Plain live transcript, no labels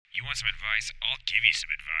want some advice, I'll give you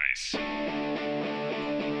some advice.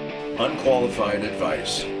 Unqualified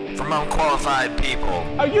advice. From unqualified people.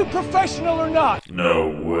 Are you professional or not? No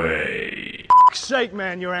way. Sake,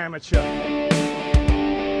 man, you're amateur.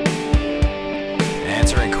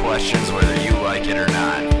 Answering questions whether you like it or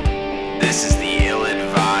not. This is the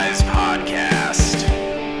Ill-Advised Podcast.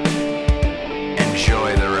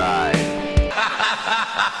 Enjoy the ride.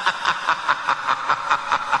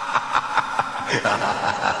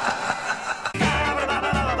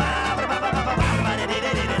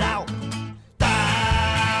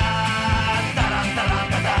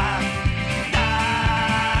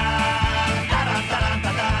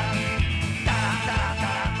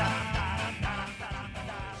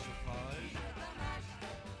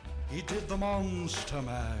 He did the Monster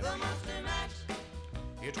Mash.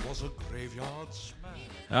 It was a graveyard smash.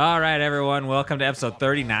 All right, everyone. Welcome to episode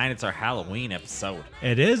 39. It's our Halloween episode.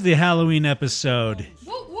 It is the Halloween episode.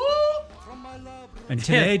 And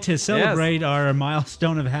today, to celebrate our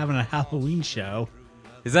milestone of having a Halloween show.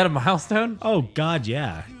 Is that a milestone? Oh, God,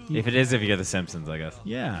 yeah. If it is, if you're The Simpsons, I guess.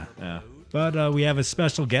 Yeah. Yeah. But we have a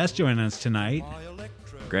special guest joining us tonight.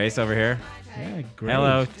 Grace over here. Yeah, great.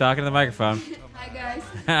 Hello. Talking to the microphone. Hi, guys.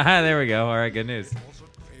 There we go. All right, good news.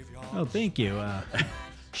 Oh, thank you.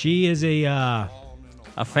 She is a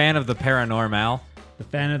fan of the paranormal.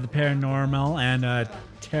 fan of the paranormal and a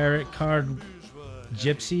tarot card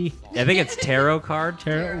gypsy. I think it's tarot card.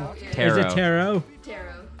 Tarot? Tarot. Is it tarot?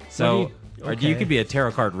 Tarot. So, Okay. you could be a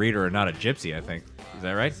tarot card reader and not a gypsy, I think. Is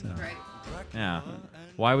that right? Right. Yeah.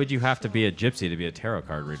 Why would you have to be a gypsy to be a tarot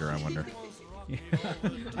card reader, I wonder?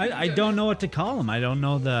 I don't know what to call them. I don't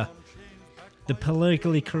know the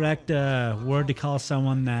politically correct word to call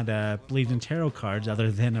someone that believes in tarot cards other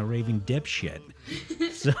than a raving dipshit.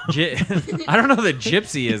 So I don't know that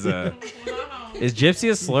gypsy is a... Is gypsy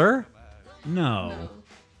a slur? no.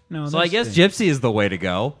 So I guess gypsy is the way to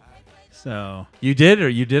go. So You did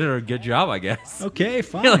a good job, I guess. okay,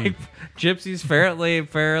 fine. Like, gypsy's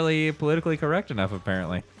fairly politically correct enough,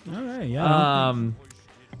 apparently. All right, yeah.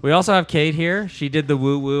 We also have Kate here. She did the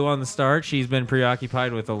woo-woo on the start. She's been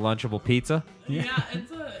preoccupied with a Lunchable pizza. Yeah,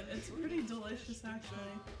 it's pretty delicious actually.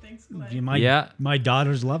 Thanks, Clay. My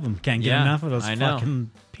daughters love them. Can't get Yeah, enough of those I know. fucking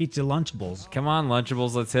pizza Lunchables. Come on,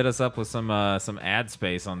 Lunchables. Let's hit us up with some ad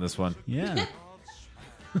space on this one. Yeah.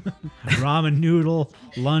 Ramen noodle,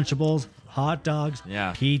 Lunchables, hot dogs,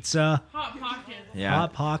 Yeah. pizza, Hot Pockets. Yeah.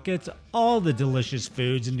 Hot Pockets, all the delicious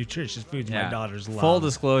foods and nutritious foods my daughters love. Full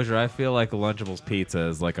disclosure, I feel like a Lunchables pizza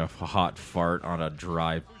is like a hot fart on a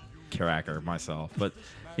dry cracker myself. But,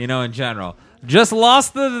 in general. Just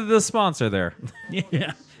lost the sponsor there.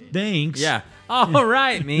 Yeah. Thanks. Yeah. All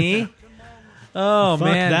right, me. Oh, Fuck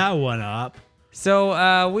man. that one up.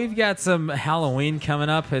 So we've got some Halloween coming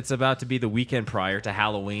up. It's about to be the weekend prior to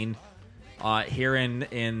Halloween. Here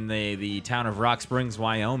in the town of Rock Springs,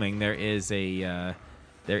 Wyoming, there is an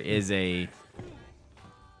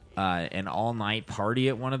all night party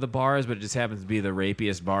at one of the bars, but it just happens to be the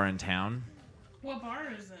rapiest bar in town. What bar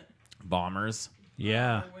is it? Bombers.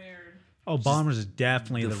 Yeah. Weird. Oh, Bombers is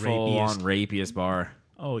definitely the full on rapiest. rapiest bar.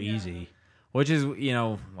 Oh, easy. Which is,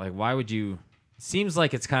 like, why would you? Seems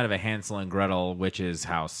like it's kind of a Hansel and Gretel witch's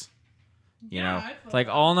house. You know, I feel it's like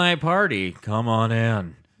that. all night party. Come on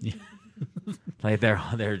in. Like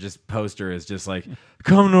their just poster is just like,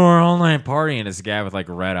 come to our all night party, and this guy with like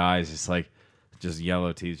red eyes, just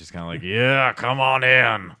yellow teeth, just kind of like, yeah, come on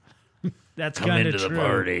in, That's come kind into of the true.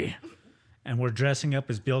 party. And we're dressing up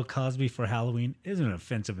as Bill Cosby for Halloween isn't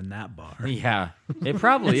offensive in that bar. Yeah, it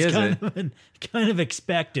probably It's isn't. kind of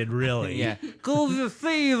expected, really. Yeah, 'cause you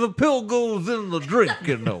see, the pill goes in the drink,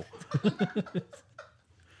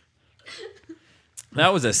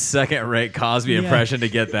 That was a second-rate Cosby impression to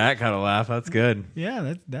get that kind of laugh. That's good.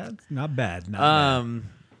 Yeah, that's not bad. Not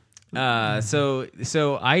bad.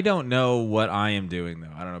 So I don't know what I am doing though.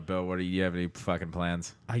 I don't know, Bill. What do you have any fucking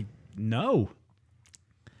plans? No.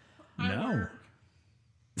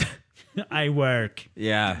 I work.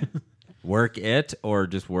 Yeah, work it or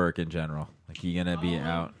just work in general. Like you gonna be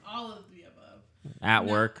out All of the above. at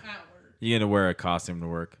work? At work. You gonna wear a costume to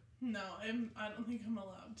work? No, I don't think I'm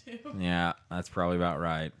allowed to. Yeah, that's probably about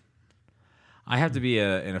right. I have to be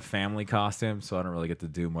in a family costume, so I don't really get to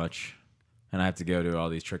do much, and I have to go to all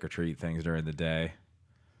these trick or treat things during the day.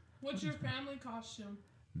 What's your family costume?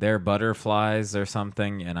 They're butterflies or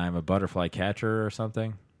something, and I'm a butterfly catcher or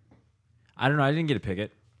something. I don't know. I didn't get to pick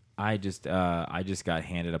it. I just got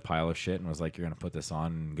handed a pile of shit and was like, "You're gonna put this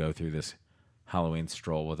on and go through this Halloween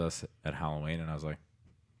stroll with us at Halloween." And I was like,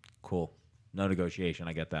 "Cool, no negotiation.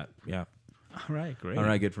 I get that. Yeah, All right, great. all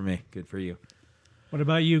right, good for me. Good for you." What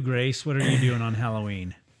about you, Grace? What are you doing on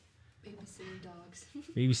Halloween? dogs.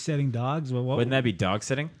 Babysitting dogs? Well, what? Wouldn't that be dog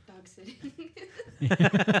sitting? Dog sitting.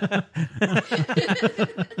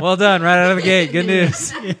 Well done, right out of the gate. Good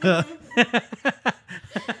news.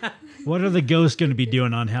 What are the ghosts going to be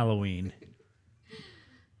doing on Halloween?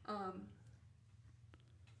 I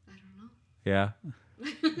don't know. Yeah.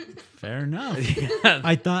 Fair enough.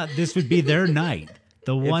 I thought this would be their night.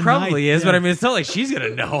 The one It probably night, is, but I mean, it's not like she's going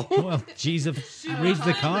to know. well, Jesus reads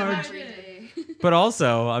the cards. Every day. But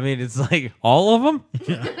also, I mean, it's like all of them.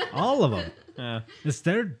 All of them. It's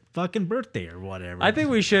their fucking birthday or whatever. I think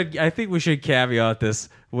we should caveat this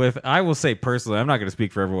with, I will say personally, I'm not going to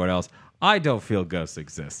speak for everyone else. I don't feel ghosts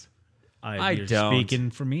exist. I You're don't. Speaking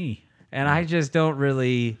for me. And I just don't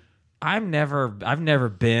really. I've never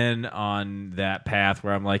been on that path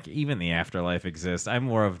where I'm like, even the afterlife exists. I'm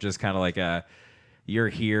more of just kind of like you're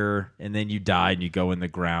here and then you die and you go in the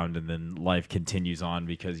ground and then life continues on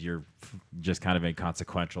because you're just kind of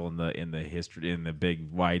inconsequential in the history, in the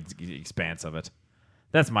big wide expanse of it.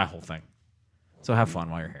 That's my whole thing. So have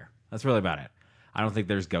fun while you're here. That's really about it. I don't think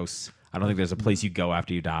there's ghosts. I don't think there's a place you go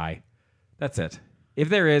after you die. That's it. If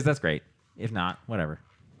there is, that's great. If not, whatever.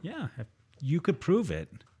 Yeah, if you could prove it.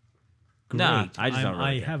 Great. Nah, I just don't really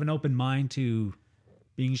I care. have an open mind to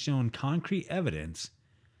being shown concrete evidence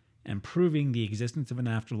and proving the existence of an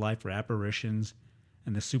afterlife or apparitions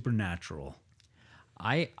and the supernatural.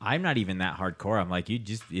 I'm not even that hardcore. I'm like,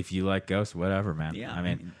 if you like ghosts, whatever, man. Yeah, I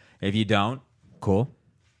mean, if you don't, cool.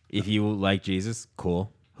 If you like Jesus,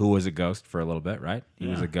 cool. Who was a ghost for a little bit, right? He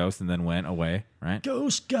was a ghost and then went away, right?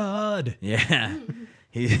 Ghost God. Yeah.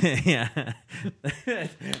 Yeah. I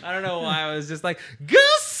don't know why I was just like,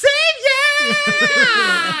 ghost savior!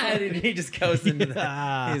 And he just goes into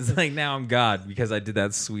that. He's like, now I'm God because I did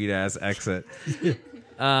that sweet ass exit.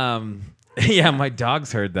 Yeah, my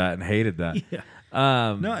dogs heard that and hated that. Yeah.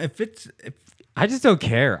 No, if I just don't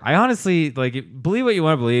care. I honestly believe what you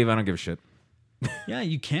want to believe. I don't give a shit. yeah,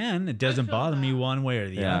 you can. It doesn't bother me one way or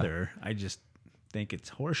the Yeah. other. I just think it's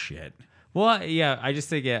horseshit. Well, yeah, I just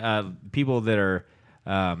think people that are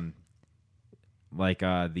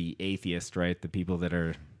the atheist, right? The people that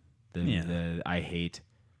are I hate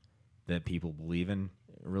that people believe in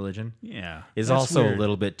religion. Yeah. Is that's also weird. a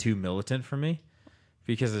little bit too militant for me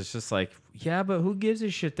because it's just like, yeah, but who gives a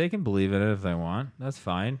shit? They can believe in it if they want. That's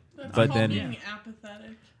fine. That's But called then being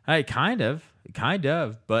apathetic. I kind of.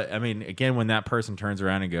 But I mean, again, when that person turns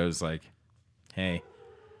around and goes like, hey,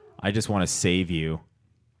 I just want to save you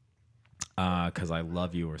because I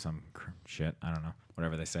love you or some shit. I don't know.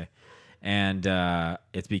 Whatever they say. And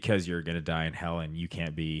it's because you're going to die in hell and you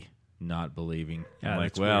can't be not believing. Yeah, I'm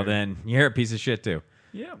like, that's well, weird. then you're a piece of shit too.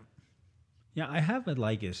 Yeah. Yeah, I have a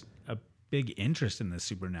big interest in the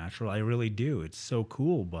supernatural. I really do. It's so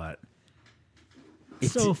cool, but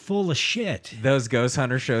it's so full of shit. Those ghost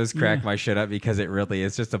hunter shows crack Yeah. my shit up because it really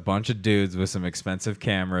is just a bunch of dudes with some expensive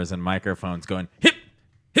cameras and microphones going, hip,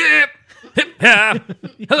 hip, hip, hip,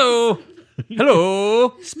 hello,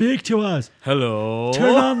 hello, Speak to us. hello.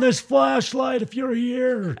 Turn on this flashlight if you're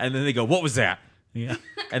here. And then they go, what was that? Yeah.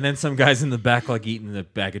 And then some guy's in the back, like eating a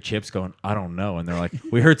bag of chips, going, I don't know. And they're like,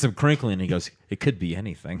 we heard some crinkling. And he goes, it could be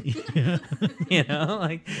anything. You know,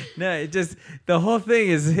 like, no, it just, the whole thing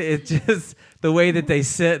is, it just, the way they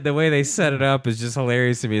set it up is just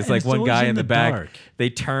hilarious to me. It's And like it's one always guy in in the the back, dark. they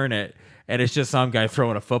turn it, and it's just some guy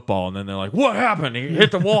throwing a football. And then they're like, what happened? He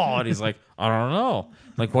hit the wall. And he's like, I don't know.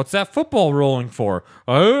 Like, what's that football rolling for?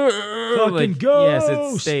 Fucking Yes, it's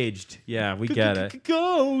ghost. staged. Yeah, we get it.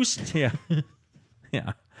 Ghost. Yeah.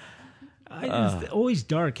 Yeah. It's always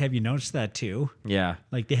dark. Have you noticed that too? Yeah.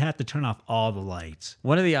 Like they have to turn off all the lights.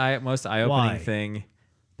 One of the most Why? eye-opening thing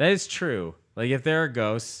that is true. Like if there are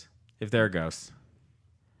ghosts,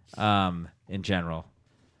 in general,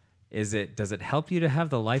 does it help you to have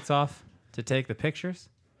the lights off to take the pictures?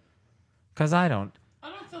 Because I don't, I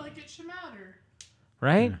don't feel like it should matter.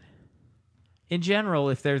 right? In general,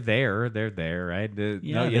 if they're there, right? Yeah,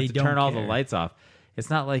 you have they to don't turn all the care. lights off. It's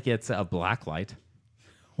not like it's a black light.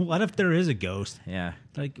 What if there is a ghost? Yeah.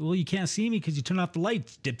 Like, well, you can't see me because you turn off the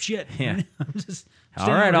lights, dipshit. Yeah. I'm just All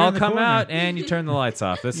standing right, around I'll the come corner. out and you turn the lights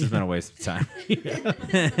off. This has been a waste of time.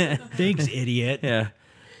 Thanks, idiot. Yeah.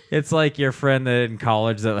 It's like your friend that in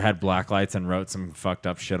college that had black lights and wrote some fucked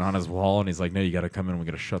up shit on his wall, and he's like, no, you got to come in. We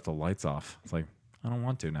got to shut the lights off. It's like, I don't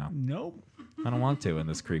want to now. Nope. I don't want to in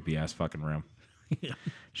this creepy ass fucking room.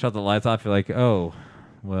 Shut the lights off. You're like, oh,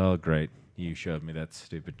 well, great. You showed me that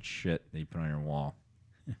stupid shit that you put on your wall.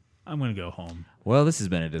 I'm gonna go home. Well, this has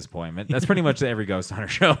been a disappointment. That's pretty much every Ghost Hunter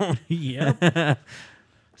show. Yep.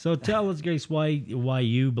 So tell us, Grace, why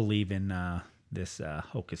you believe in this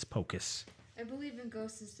hocus pocus. I believe in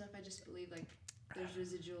ghosts and stuff. I just believe, like, there's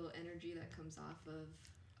residual energy that comes off of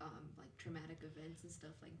like traumatic events and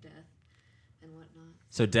stuff like death and whatnot.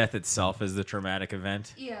 So death itself is the traumatic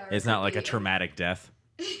event? Yeah. It's not like a traumatic death?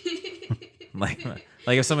 like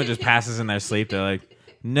if someone just passes in their sleep, they're like,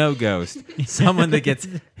 no ghost. Someone that gets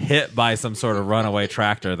hit by some sort of runaway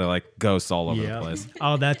tractor, they're like ghosts all over the place.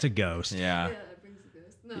 Oh, that's a ghost. Yeah. That brings a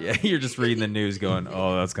ghost. No. Yeah, you're just reading the news going,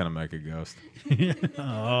 oh, that's going to make a ghost.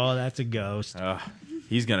 Oh, that's a ghost.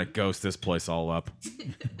 He's going to ghost this place all up.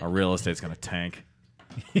 Our real estate's going to tank.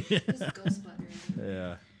 Just a ghost splatter.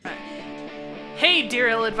 Yeah. Hey, dear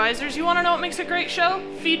Ill Advisors, you want to know what makes a great show?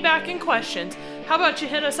 Feedback and questions. How about you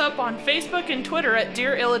hit us up on Facebook and Twitter at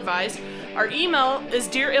Dear Ill Advised. Our email is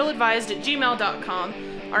dearilladvised@gmail.com.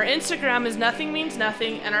 Our Instagram is Nothing Means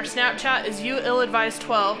Nothing, and our Snapchat is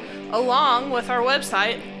YouIlladvised12, along with our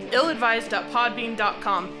website,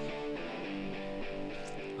 illadvised.podbean.com.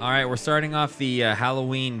 All right, we're starting off the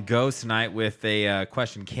Halloween ghost night with a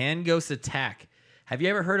question. Can ghosts attack? Have you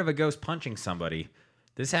ever heard of a ghost punching somebody?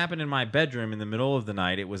 This happened in my bedroom in the middle of the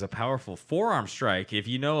night. It was a powerful forearm strike. If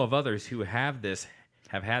you know of others who have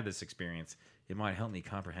had this experience, it might help me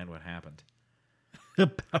comprehend what happened. A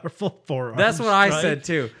powerful forearm. That's what I strike. said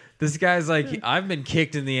too. This guy's like, I've been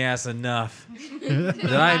kicked in the ass enough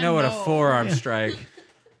that I know what a forearm strike.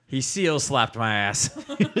 He seal slapped my ass.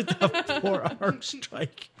 Forearm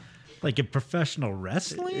strike. Like a professional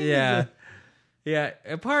wrestling? Yeah. Yeah,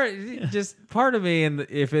 part of me, and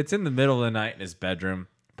if it's in the middle of the night in his bedroom,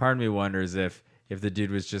 part of me wonders if the dude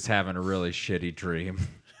was just having a really shitty dream,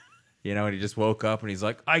 and he just woke up and he's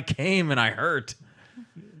like, I came and I hurt.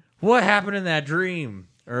 What happened in that dream?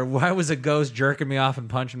 Or why was a ghost jerking me off and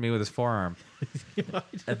punching me with his forearm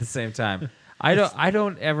at the same time? I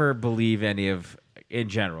don't ever believe any of, in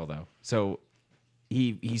general though. So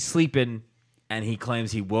he's sleeping and he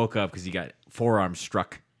claims he woke up because he got forearm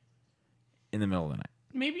struck in the middle of the night.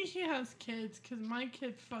 Maybe he has kids, because my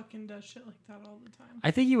kid fucking does shit like that all the time.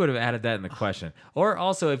 I think you would have added that in the question. Or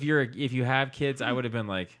also, if you have kids, I would have been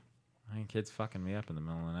like, my kid's fucking me up in the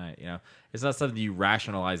middle of the night. It's not something you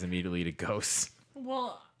rationalize immediately to ghosts.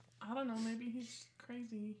 Well, I don't know. Maybe he's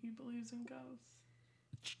crazy. He believes in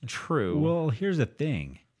ghosts. True. Well, here's the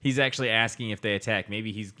thing. He's actually asking if they attack.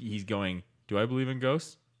 Maybe he's going, do I believe in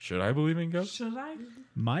ghosts? Should I believe in ghosts? Should I?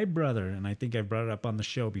 My brother, and I think I brought it up on the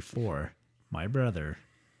show before, my brother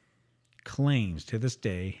claims to this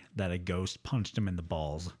day that a ghost punched him in the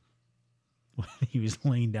balls when he was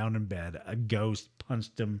laying down in bed. A ghost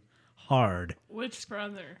punched him hard. Which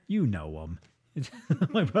brother? You know him. It's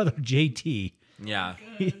my brother JT. Yeah.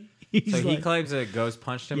 He's So he like, claims a ghost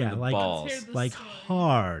punched him in the balls. Let's hear the like story.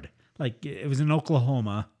 hard. Like it was in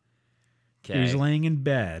Oklahoma. He was Okay. laying in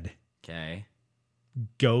bed. Okay.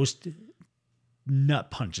 Ghost nut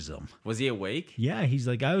punches him. Was he awake? Yeah, he's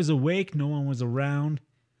like, I was awake. No one was around.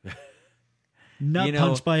 Nut You know-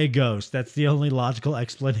 punched by a ghost. That's the only logical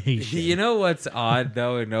explanation. You know what's odd,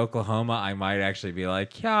 though, in Oklahoma? I might actually be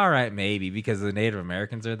like, yeah, all right, maybe, because the Native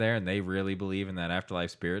Americans are there and they really believe in that afterlife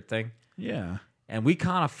spirit thing. Yeah. And we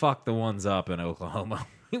kind of fucked the ones up in Oklahoma.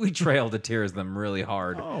 We Trail to Tears them really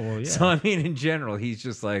hard. Oh, well, yeah. So, I mean, in general, he's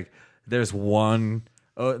just like, there's one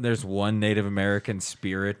Native American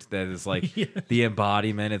spirit that is like the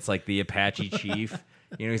embodiment. It's like the Apache chief.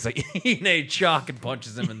 He's like, he ate chalk and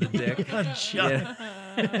punches him in the dick.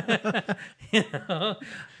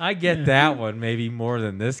 I get that one maybe more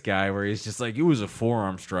than this guy where he's just like, it was a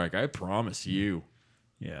forearm strike. I promise you.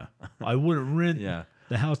 Yeah. I wouldn't rent Yeah.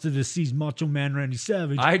 the house to deceased Macho Man Randy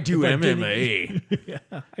Savage. I do if didn't-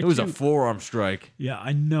 MMA. It was a forearm strike. Yeah,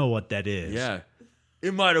 I know what that is. Yeah.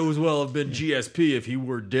 It might as well have been GSP if he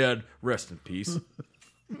were dead. Rest in peace.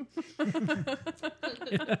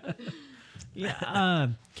 Yeah.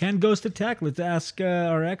 Can ghost attack? Let's ask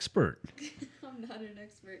our expert. I'm not an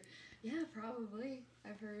expert. Yeah, probably.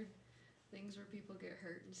 I've heard things where people get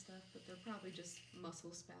hurt and stuff, but they're probably just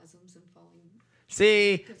muscle spasms and falling.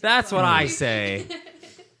 See, that's what I say.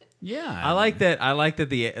 Yeah. I like that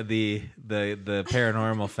the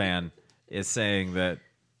paranormal fan is saying that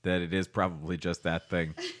it is probably just that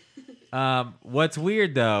thing. What's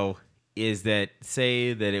weird though is that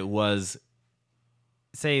say that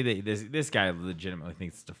this guy legitimately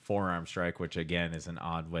thinks it's a forearm strike, which again is an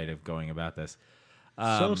odd way of going about this.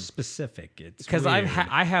 so specific. It's Because weird.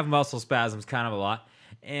 I have muscle spasms kind of a lot,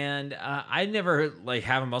 and I never like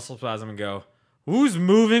have a muscle spasm and go, "Who's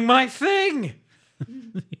moving my thing?"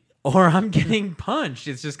 Or I'm getting punched.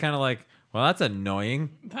 It's just kind of like, well, that's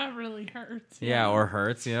annoying. That really hurts. Yeah, or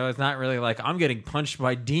hurts. It's not really like I'm getting punched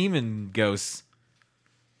by demon ghosts.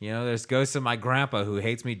 You know, there's ghosts of my grandpa who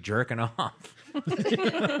hates me jerking off.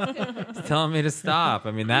 He's telling me to stop.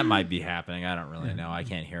 I mean, that might be happening. I don't really know. I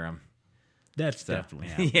can't hear him. That's definitely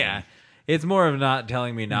happening. Yeah. It's more of not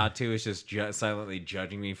telling me not to. It's just silently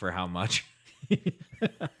judging me for how much.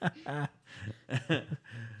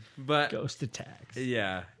 But Ghost attacks.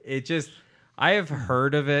 yeah, it just, I have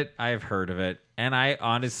heard of it. And I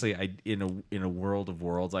honestly, in a world of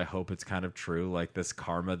worlds, I hope it's kind of true. Like this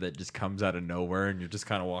karma that just comes out of nowhere and you're just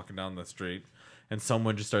kind of walking down the street and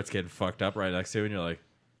someone just starts getting fucked up right next to you and you're like,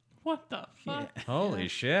 What the fuck? holy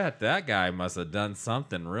shit, that guy must have done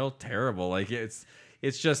something real terrible. Like it's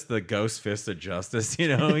just the ghost fist of justice,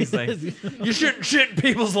 you know? He's like, you shouldn't shit in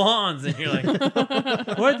people's lawns. And you're like,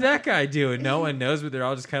 what did that guy do? And no one knows, but they're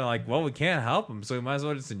all just kind of like, well, we can't help him, so we might as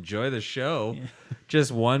well just enjoy the show. Yeah.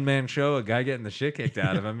 Just one-man show, a guy getting the shit kicked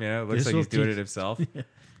out of him. You know, it looks like he's doing it himself. Yeah.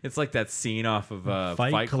 It's like that scene off of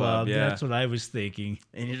Fight Club. Yeah. That's what I was thinking.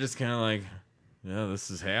 And you're just kind of like, yeah, this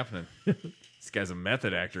is happening. This guy's a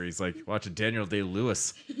method actor. He's like watching Daniel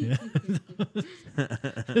Day-Lewis. Yeah.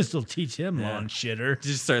 This will teach him lawn shitter.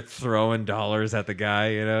 Just start throwing dollars at the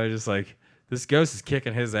guy, you know, just like, this ghost is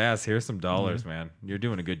kicking his ass. Here's some dollars, man. You're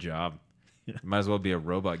doing a good job. Yeah. You might as well be a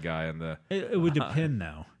robot guy in the... It would depend,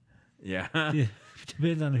 though. Yeah. It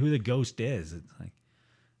depends on who the ghost is. It's like,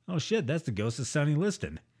 oh, shit, that's the ghost of Sonny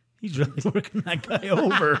Liston. He's really working that guy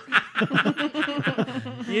over.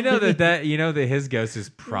 You know that his ghost is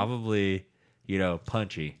probably...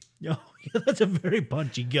 punchy. Oh, yeah, that's a very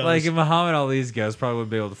punchy ghost. Like Muhammad Ali's ghost probably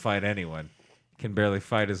wouldn't be able to fight anyone. Can barely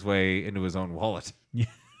fight his way into his own wallet. Yeah.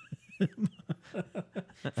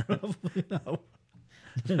 Probably no.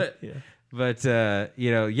 But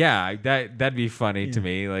that'd be funny to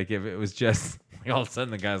me. Like if it was just like, all of a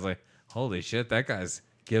sudden the guy's like, holy shit, that guy's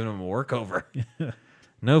giving him a workover. Yeah.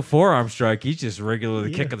 No forearm strike. He's just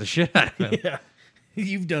regularly kicking the shit out of him. Yeah.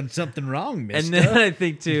 You've done something wrong, mister. And then I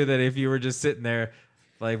think, too, that if you were just sitting there,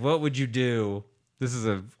 like, what would you do? This is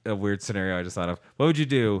a weird scenario I just thought of. What would you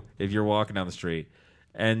do if you're walking down the street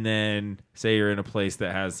and then say you're in a place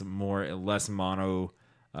that has less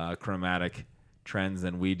monochromatic trends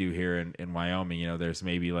than we do here in Wyoming? You know, there's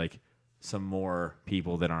maybe like some more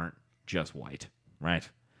people that aren't just white, right?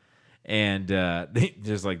 And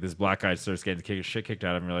there's like this black guy starts getting the shit kicked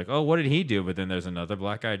out of him. You're like, oh, what did he do? But then there's another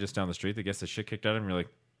black guy just down the street that gets the shit kicked out of him. You're like,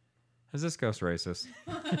 is this ghost racist?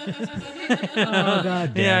 Oh,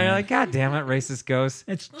 God damn it. Yeah, you're like, God damn it, racist ghost.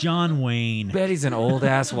 It's John Wayne. Bet he's an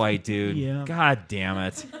old-ass white dude. Yeah. God damn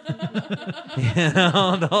it.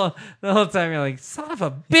 The whole time you're like, son of a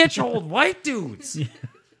bitch, old white dudes. Yeah.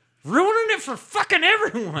 Ruining it for fucking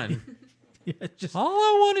everyone. Yeah, all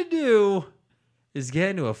I want to do is get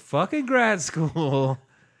into a fucking grad school,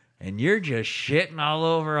 and you're just shitting all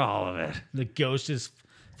over all of it. The ghost just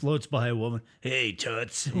floats by a woman. Hey,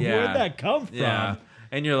 Toots, yeah. Where'd that come from? Yeah.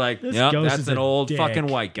 And you're like, This yep, ghost that's is an a old dick. fucking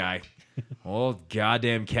white guy. Old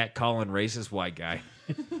goddamn cat-calling racist white guy.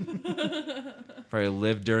 Probably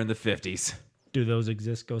lived during the 50s. Do those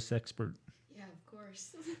exist, ghost expert? Yeah, of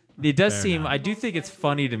course. It does Fair seem, enough. I do think it's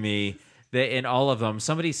funny to me that in all of them,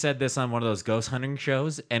 somebody said this on one of those ghost hunting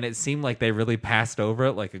shows, and it seemed like they really passed over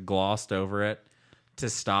it, like glossed over it to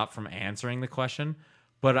stop from answering the question.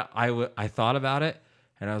 But I thought about it,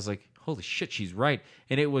 and I was like, holy shit, she's right.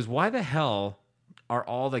 And it was, why the hell are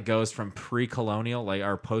all the ghosts from pre-colonial, like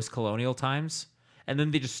our post-colonial times, and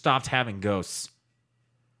then they just stopped having ghosts?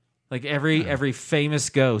 Like every famous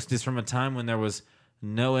ghost is from a time when there was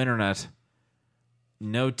no internet,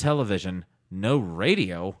 no television, no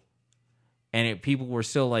radio, and people were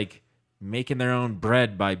still like making their own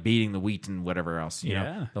bread by beating the wheat and whatever else, you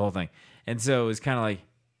know, the whole thing. And so it was kind of like,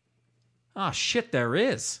 oh shit, there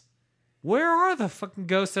is. Where are the fucking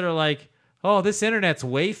ghosts that are like, oh, this internet's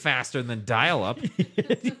way faster than dial-up?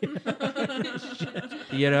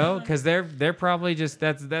 You know, because they're probably just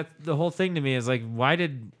that's the whole thing to me is like,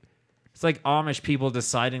 it's like Amish people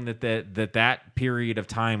deciding that period of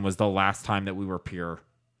time was the last time that we were pure.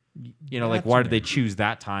 You know, like why did they choose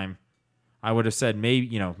that time? I would have said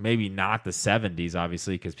maybe not the 70s,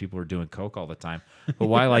 obviously, because people were doing coke all the time. But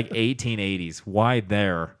why like 1880s? Why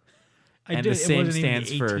there? And the same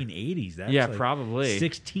stands for 1880s. That's yeah, like probably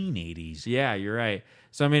 1680s. Yeah, you're right.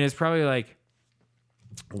 So I mean, it's probably like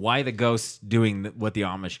why the ghosts doing what the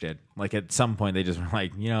Amish did. Like at some point, they just were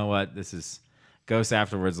like, you know what, this is ghosts.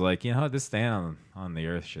 Afterwards, like, you know, this stand on the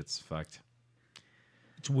earth shit's fucked.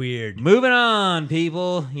 It's weird. Moving on,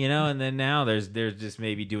 people. You know, and then now there's just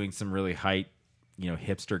maybe doing some really hype, you know,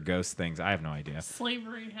 hipster ghost things. I have no idea.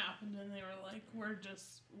 Slavery happened, and they were like, we're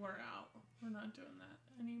out. We're not doing that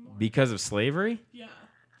anymore. Because of slavery? Yeah.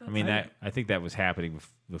 I mean, I think that was happening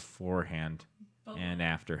beforehand. and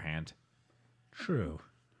afterhand. True.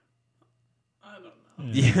 I don't know.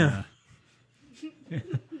 Yeah.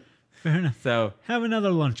 Fair enough. So, Have another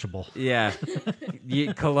Lunchable. yeah.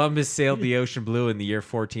 Columbus sailed the ocean blue in the year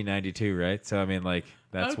 1492, right? So, I mean, like,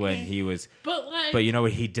 that's when Okay. he was... But But you know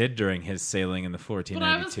what he did during his sailing in the But I was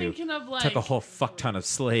 1492? thinking of like. Took a whole fuck ton of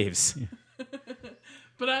slaves.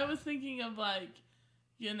 But I was thinking of like,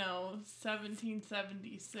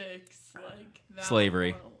 1776, like that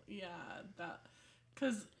Slavery. Yeah, that.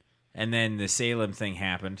 Because And then the Salem thing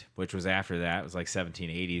happened, which was after that. It was like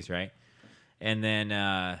 1780s, right? And then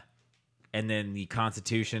the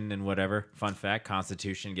Constitution and whatever. Fun fact: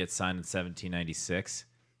 Constitution gets signed in 1796,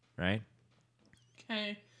 right?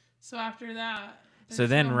 okay, so after that. So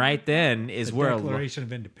then, right then is The where Declaration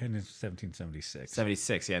of Independence, 1776.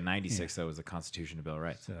 76, yeah, 96. That was the Constitution bill,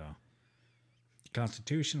 right? So, the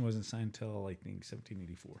Constitution wasn't signed until I think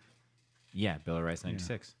 1784. Yeah, Bill of Rights 96.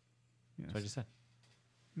 Yes. That's what I just said.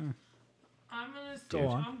 I'm gonna Go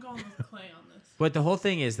on. I'm going with Clay on this. But the whole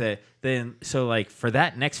thing is that then, so like for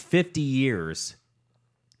that next 50 years,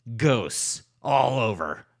 ghosts all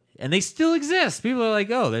over, and they still exist. People are like,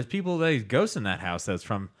 oh, there's ghosts in that house that's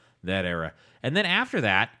from that era. And then after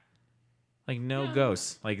that, like no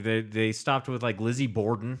ghosts. Like they stopped with like Lizzie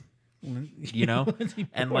Borden, you know,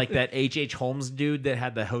 and like that H.H. Holmes dude that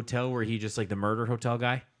had the hotel where he just like the murder hotel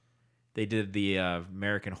guy. They did the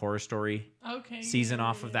American Horror Story Okay. season yeah,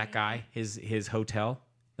 off of that guy, his hotel,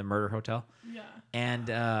 the murder hotel. Yeah.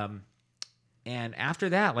 And after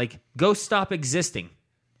that, like ghosts stop existing,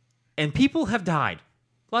 and people have died.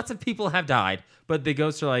 Lots of people have died, but the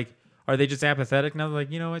ghosts are like, are they just apathetic now? They're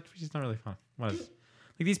like, you know what? It's just not really fun. Like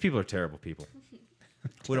these people are terrible people.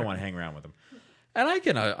 We don't want to hang around with them. And I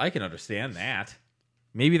can understand that.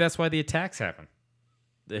 Maybe that's why the attacks happen.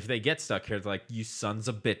 If they get stuck here, they're like, you sons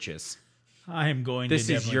of bitches. I am going This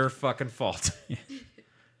to is your fucking fault.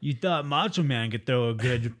 You thought Macho Man could throw a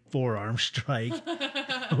good forearm strike.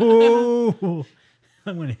 Oh,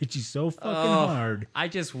 I'm going to hit you so fucking hard. I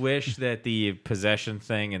just wish that the possession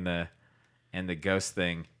thing and the ghost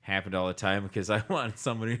thing happened all the time, because I want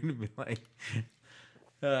somebody to be like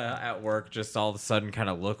at work, just all of a sudden kind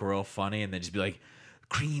of look real funny, and then just be like,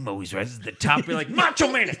 cream always rises to the top. Be like,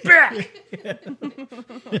 Macho Man is back.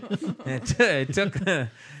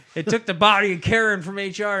 It took the body of Karen from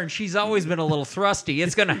HR, and she's always been a little thrusty.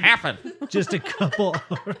 It's gonna happen. Just a couple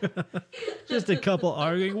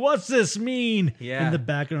arguing. What's this mean? Yeah. In the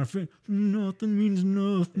background, nothing means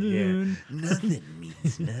nothing. Nothing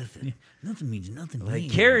means nothing. Nothing means nothing.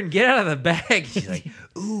 Like, Karen, get out of the bag. She's like,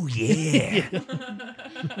 ooh, yeah.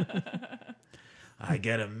 I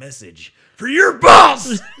got a message for your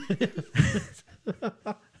boss.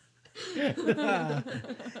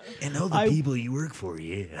 And all the people you work for,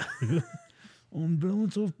 yeah. I'm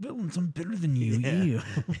balance off balance. I'm better than you. Yeah.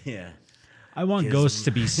 Yeah. I want ghosts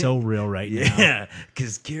to be so real right now. Yeah,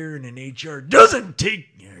 because Karen in HR doesn't take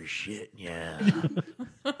your shit. Yeah.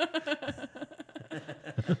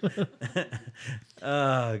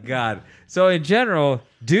 Oh, God. So, in general,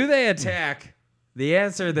 do they attack? The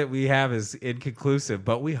answer that we have is inconclusive,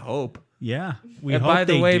 but we hope. Yeah. We And hope by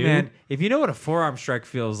the they way, do. man, if you know what a forearm strike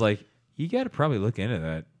feels like, you got to probably look into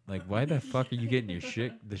that. Like, why the fuck are you getting the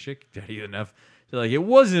shit kicked out of you enough? So, like, it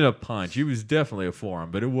wasn't a punch. It was definitely a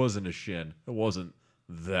forearm, but it wasn't a shin. It wasn't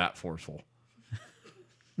that forceful.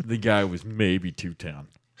 The guy was maybe 210.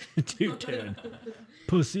 210.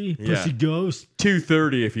 Pussy Yeah. ghost.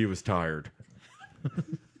 230 if he was tired.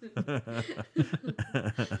 All right,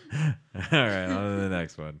 on to the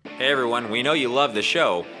next one. Hey everyone, we know you love the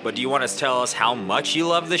show, but do you want to tell us how much you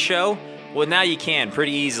love the show? Well, now you can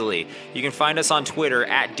pretty easily. You can find us on Twitter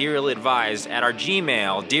at Dear Ill Advised, at our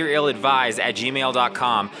Gmail,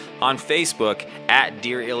 dearilladvised@gmail.com, on Facebook at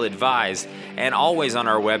Dear Ill Advised, and always on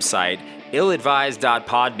our website,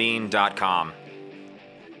 illadvised.podbean.com.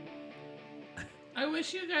 I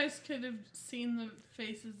wish you guys could have seen the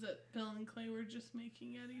faces that Bill and Clay were just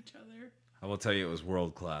making at each other. I will tell you, it was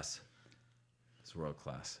world class. It's world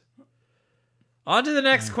class. On to the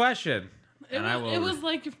next question. It was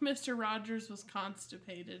like if Mr. Rogers was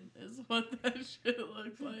constipated, is what that shit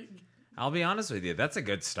looked like. I'll be honest with you, that's a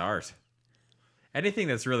good start. Anything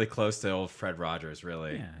that's really close to old Fred Rogers,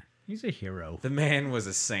 really. Yeah. He's a hero. The man was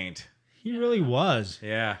a saint. He really was.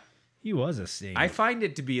 Yeah. He was a saint. I find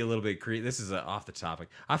it to be a little bit creepy. This is off the topic.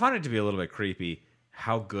 I find it to be a little bit creepy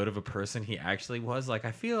how good of a person he actually was. Like,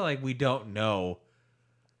 I feel like we don't know.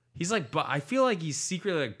 He's like, I feel like he's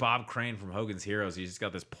secretly like Bob Crane from Hogan's Heroes. He's just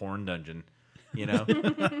got this porn dungeon, you know?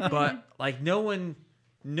 But like no one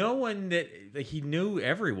that like he knew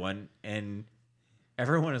everyone, and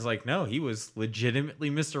everyone is like, no, he was legitimately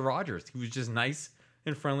Mr. Rogers. He was just nice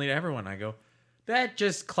and friendly to everyone. I go, that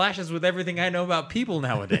just clashes with everything I know about people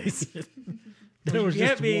nowadays. There was You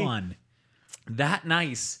can't just be one. that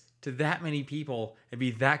nice to that many people and be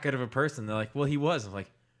that good of a person. They're like, well, he was. I'm like,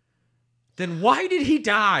 then why did he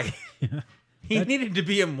die? He needed to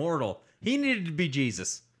be immortal. He needed to be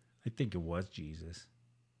Jesus. I think it was Jesus.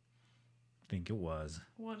 I think it was.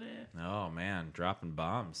 What if? Oh, man. Dropping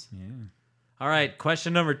bombs. Yeah. All right.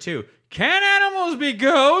 Question number 2. Can animals be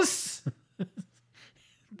ghosts?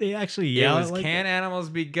 They actually It yell was it like can animals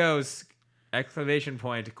be ghosts? Exclamation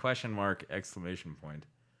point, question mark, exclamation point.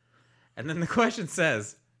 And then the question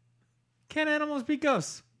says, can animals be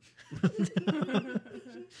ghosts?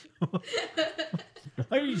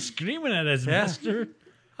 Why are you screaming at us, Yeah. mister?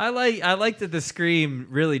 I like that the scream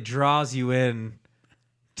really draws you in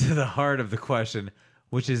to the heart of the question,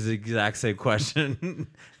 which is the exact same question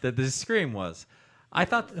that the scream was. I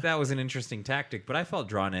thought that was an interesting tactic, but I felt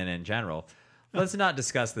drawn in general. Let's not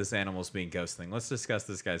discuss this animals being ghost thing. Let's discuss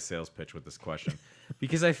this guy's sales pitch with this question,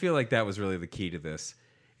 because I feel like that was really the key to this.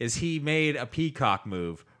 Is he made a peacock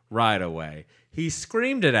move right away. He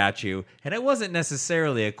screamed it at you, and it wasn't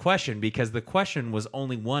necessarily a question because the question was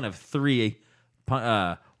only one of three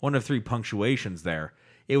punctuations there.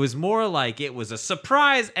 It was more like it was a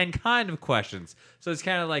surprise and kind of questions. So it's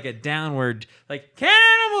kind of like a downward, like, can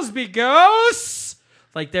animals be ghosts?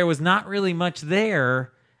 Like there was not really much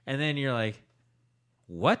there. And then you're like,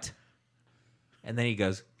 what? And then he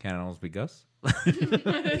goes, can animals be ghosts?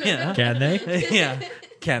 Yeah. Can they? Yeah.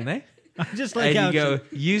 Can they? I just like And how you go,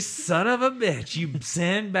 you son of a bitch. You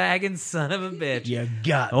sandbagging son of a bitch. you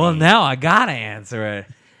got Well, me. now I gotta answer it.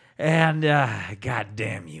 And God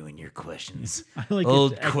damn you and your questions. I like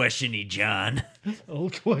Old it. questiony John.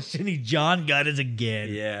 Old questiony John got us again.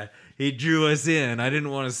 Yeah. He drew us in. I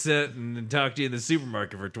didn't want to sit and talk to you in the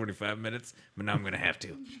supermarket for 25 minutes, but now I'm going to have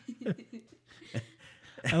to.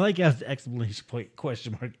 I like how it's exclamation point,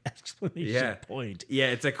 question mark, exclamation point. Yeah,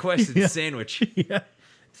 it's a question Yeah. sandwich. Yeah.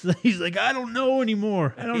 So he's like, I don't know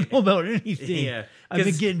anymore. I don't know about anything. Yeah, I've been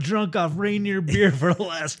 'cause- getting drunk off Rainier beer for the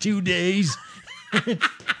last 2 days.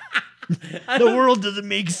 The world doesn't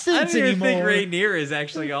make I sense don't even anymore. think Rainier is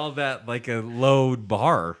actually all that like a low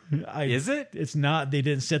bar. Is it? It's not. They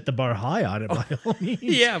didn't set the bar high on it by all means.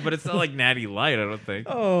 Yeah, but it's not like Natty Light, I don't think.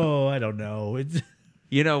 Oh, I don't know. It's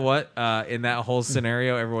You know what? In that whole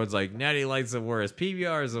scenario, everyone's like, Natty Light's the worst.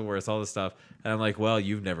 PBR is the worst. All this stuff. And I'm like, well,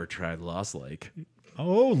 you've never tried Lost Lake.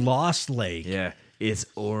 Lost Lake. Yeah, it's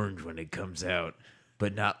orange when it comes out,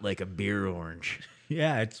 but not like a beer orange.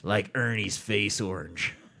 Yeah, it's Like Ernie's face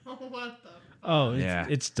orange. What the? Yeah.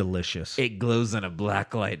 it's delicious. It glows on a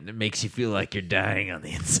black light and it makes you feel like you're dying on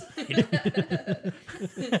the inside.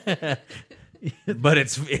 But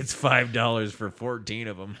it's $5 for 14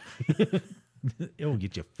 of them. It'll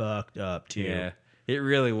get you fucked up too. Yeah, it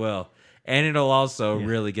really will. And it'll also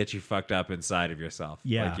really get you fucked up inside of yourself.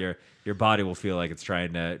 Yeah. Like your body will feel like it's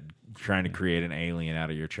trying to create an alien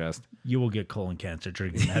out of your chest. You will get colon cancer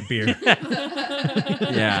drinking that beer.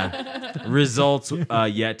 Yeah. Results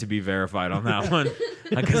yet to be verified on that one.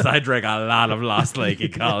 Because I drank a lot of Lost Lake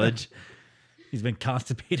in college. He's been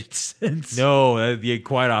constipated since. No, the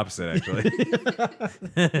quite opposite, actually.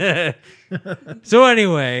 So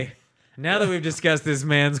anyway, now that we've discussed this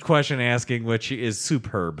man's question asking, which is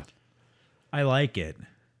superb, I like it.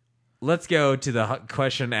 let's go to the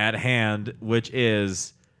question at hand, which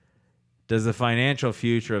is, does the financial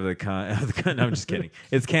future of the no, I'm just kidding.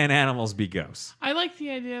 It's can animals be ghosts? I like the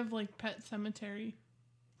idea of like Pet Cemetery.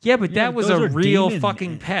 Yeah, but Yeah, that was those a are real demon-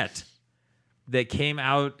 fucking pet that came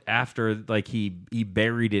out after, like, he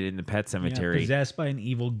buried it in the pet Yeah, cemetery, possessed by an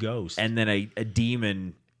evil ghost. and then a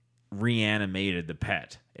demon reanimated the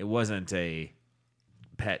pet. It wasn't a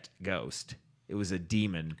pet ghost. It was a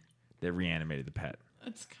demon that reanimated the pet.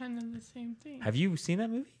 It's kind of the same thing. Have you seen that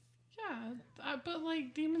movie? Yeah, but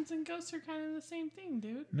like demons and ghosts are kind of the same thing,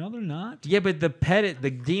 dude. No, they're not. Yeah, but the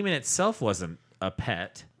demon itself wasn't a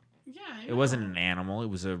pet. Yeah, I It wasn't know. an animal. It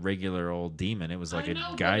was a regular old demon. It was like I a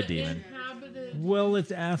know, guy but it demon. inhabited- Well,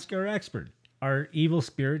 let's ask our expert. Are evil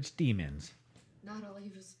spirits demons? Not all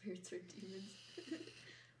evil spirits are demons.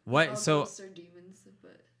 What? All So ghosts are demons,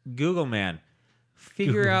 but Google man,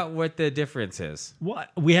 figure Google. out what the difference is. What?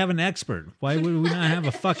 We have an expert. Why would we not have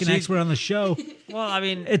a fucking She's- expert on the show? Well, I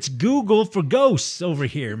mean, It's Google for ghosts over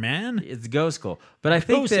here, man. it's ghost school, but I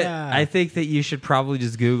think Ghost, that you should probably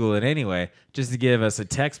just Google it anyway, just to give us a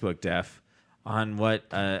textbook def on what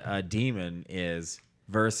a demon is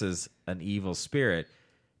versus an evil spirit,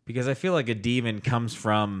 because I feel like a demon comes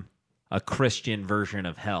from a Christian version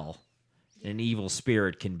of hell. An evil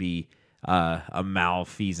spirit can be a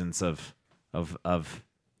malfeasance of a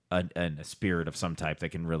spirit of some type that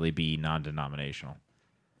can really be non-denominational.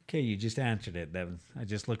 Okay, you just answered it. I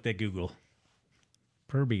just looked at Google.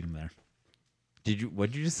 Verbatim there.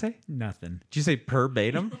 What'd you just say? Nothing. Did you say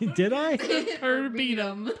verbatim? Did I?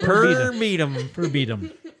 Verbatim. Verbatim.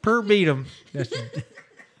 Verbatim. Verbatim.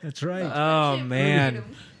 That's right. Oh man.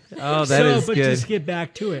 Oh, But good. just get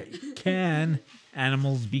back to it. Can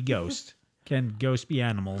animals be ghosts? Can ghosts be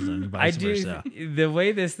animals and vice versa? The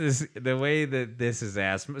way that this is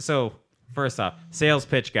asked. So first off, sales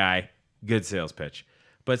pitch guy, good sales pitch.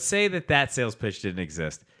 But say that sales pitch didn't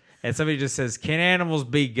exist, and somebody just says, "Can animals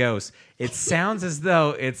be ghosts?" It sounds as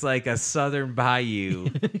though it's like a Southern Bayou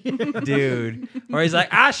dude, or he's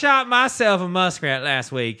like, "I shot myself a muskrat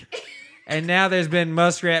last week, and now there's been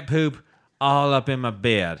muskrat poop all up in my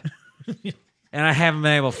bed, and I haven't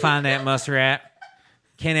been able to find that muskrat.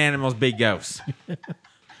 Can animals be ghosts?"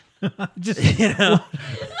 Just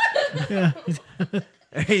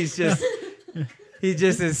He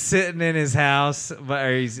just is sitting in his house,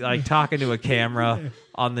 or he's like talking to a camera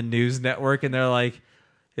on the news network, and they're like,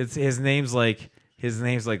 his name's like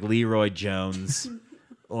Leroy Jones,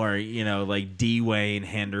 or like Dwayne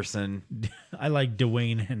Henderson. I like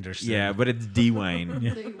Dwayne Henderson. Yeah, but it's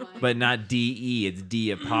Dwayne, but not D-E. It's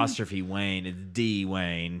D apostrophe Wayne. It's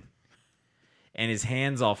D-Wayne. And his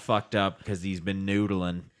hand's all fucked up because he's been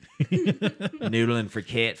noodling for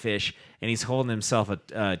catfish, and he's holding himself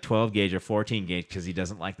a 12 gauge or 14 gauge because he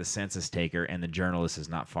doesn't like the census taker, and the journalist is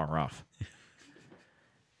not far off.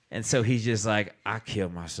 And so he's just like, I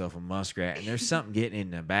killed myself a muskrat, and there's something getting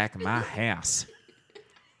in the back of my house,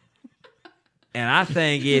 and I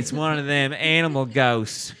think it's one of them animal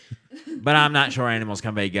ghosts, but I'm not sure animals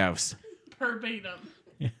can be ghosts.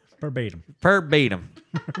 Verbatim. Verbatim.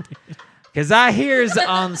 Because I hears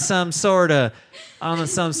on some sort of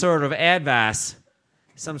advice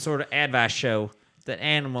show that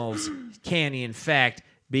animals can in fact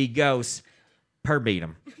be ghosts.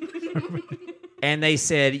 Verbatim. And they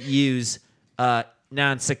said use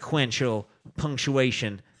non-sequential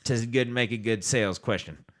punctuation to make a good sales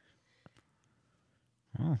question.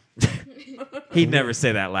 Oh. He'd never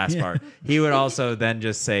say that last part. He would also then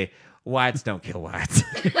just say, "Whites don't kill whites."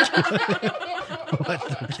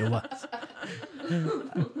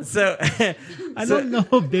 So I don't know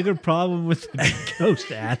a bigger problem with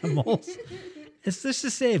ghost animals. Let's just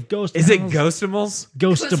say if ghost Is it animals... Ghostimals?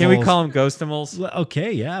 Ghostimals. Can we call them Ghostimals?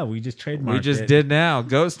 Okay, yeah, we just trademarked We just it. did now.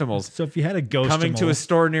 Ghostimals. So if you had a Ghostimal... Coming to a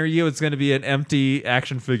store near you, it's going to be an empty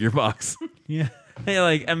action figure box. Yeah. Hey,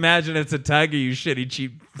 like, imagine it's a tiger, you shitty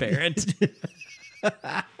cheap parent.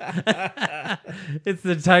 It's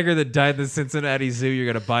the tiger that died in the Cincinnati Zoo.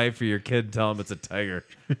 You're going to buy it for your kid and tell him it's a tiger.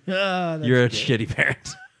 You're a shitty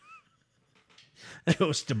parent.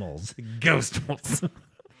 Ghostimals. Ghostimals.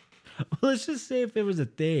 Well, let's just say if it was a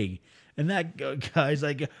thing, and that guy's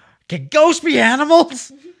like, "Can ghosts be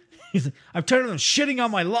animals?" He's like, "I'm tired of them shitting on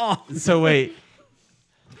my lawn." So wait,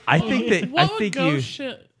 I think that What would ghost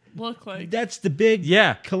shit look like? That's the big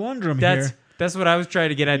conundrum here. That's what I was trying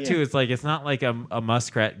to get at too. It's like it's not like a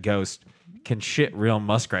muskrat ghost can shit real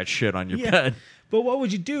muskrat shit on your bed. But what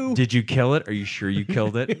would you do? Did you kill it? Are you sure you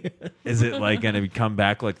killed it? Is it like going to come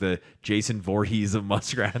back like the Jason Voorhees of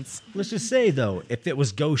muskrats? Let's just say though, if it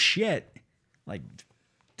was ghost shit, like,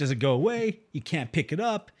 does it go away? You can't pick it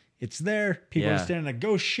up. It's there. People are staring at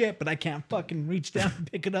ghost shit, but I can't fucking reach down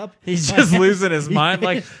and pick it up. He's just losing his mind.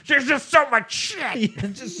 Like, there's just so much shit.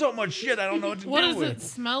 There's just so much shit. I don't know what to What do does with. it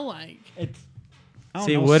smell like?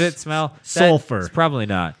 See, would it smell? Sulfur. It's probably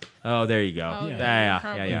not. Oh, there you go. Oh,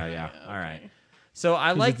 Yeah. All right. So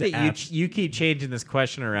I like that you keep changing this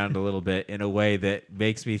question around a little bit in a way that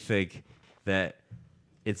makes me think that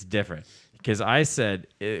it's different. Because I said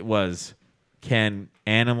it was, can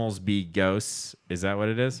animals be ghosts? Is that what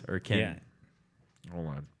it is? Or can... Yeah. Hold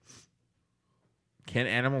on. Can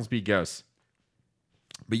animals be ghosts?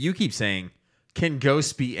 But you keep saying, can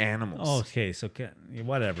ghosts be animals? Okay, so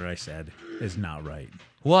whatever I said is not right.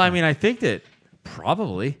 Well, I mean, I think that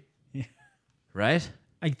probably. Right?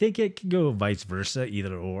 I think it could go vice versa,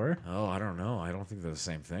 either or. Oh, I don't know. I don't think they're the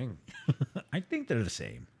same thing. I think they're the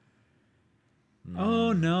same.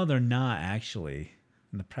 Oh, no, they're not, actually.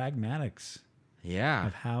 And the pragmatics Yeah.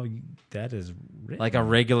 of how that is written. Like a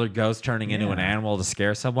regular ghost turning into an animal to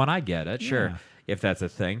scare someone. I get it. Sure. Yeah. If that's a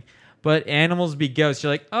thing. But animals be ghosts.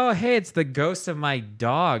 You're like, oh, hey, it's the ghost of my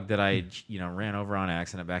dog that I, ran over on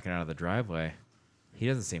accident backing out of the driveway. He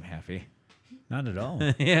doesn't seem happy. Not at all.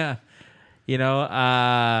 Yeah.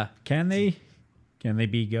 Can they? Can they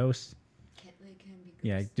be ghosts? They can be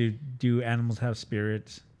ghosts. Yeah. Do animals have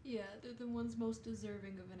spirits? Yeah, they're the ones most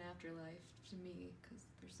deserving of an afterlife to me because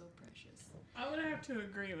they're so precious. I would have to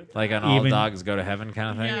agree with that. Like an all Even- dogs go to heaven kind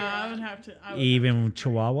of thing? Yeah, I would have to. Even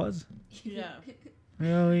Chihuahuas? Yeah.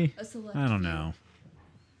 Really? A select I don't few. know.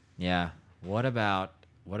 Yeah. What about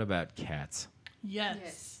cats?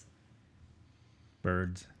 Yes.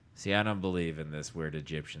 Birds. See, I don't believe in this weird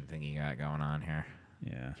Egyptian thing you got going on here.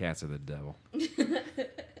 Yeah. Cats are the devil.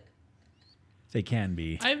 They can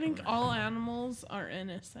be. I think all animals are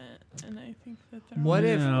innocent, and I think that they're. What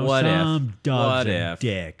if? No, What some if? dogs What are if?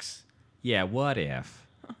 dicks. Yeah. What if?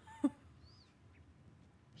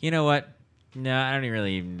 You know what? No, I don't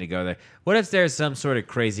really even need to go there. What if there's some sort of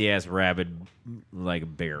crazy ass rabid, like a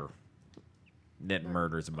bear, that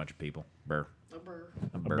murders a bunch of people? Burr. A burr.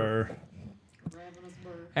 A A burr. burr. Ravenous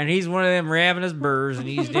burr. And he's one of them ravenous burrs, and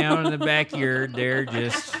he's down in the backyard there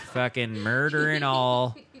just fucking murdering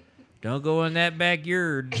all. Don't go in that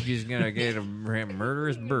backyard. You're just going to get a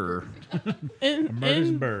murderous burr. In, Murderous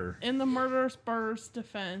in, burr. in the murderous burr's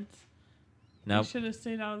defense, Nope. he should have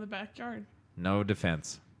stayed out of the backyard. No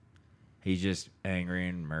defense. He's just angry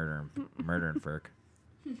and murdering Ferk.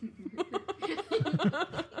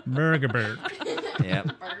 Burger. Yep.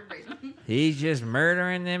 He's just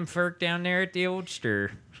murdering them Ferk down there at the old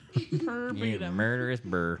stir. Per You beat him. murderous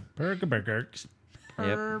burr. Burgers.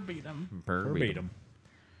 Per beat him. Burr Or beat beat 'em. 'em.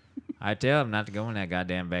 I tell him not to go in that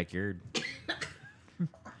goddamn backyard.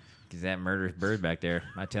 Because that murderous bird back there.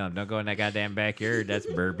 I tell him, don't go in that goddamn backyard. That's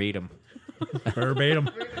burr beat 'em. Verbatim.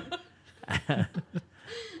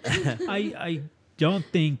 I don't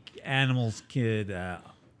think animals can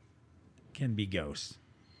be ghosts.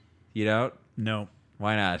 You don't? No,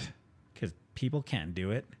 Why not? because people can't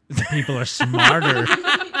do it. People are smarter.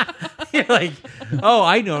 You're like, oh,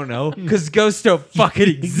 I don't know. Because ghosts don't fucking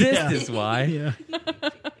exist Yeah. is why. Yeah.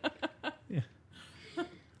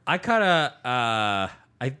 I kind of,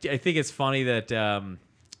 I think it's funny that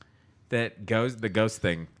that the ghost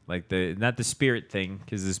thing, like not the spirit thing,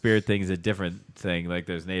 because the spirit thing is a different thing. Like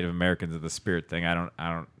there's Native Americans of the spirit thing. I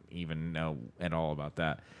don't even know at all about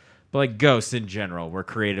that. But like ghosts in general were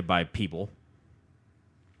created by people,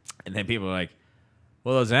 and then people are like,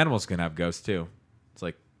 well, those animals can have ghosts too. It's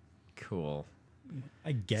like, cool.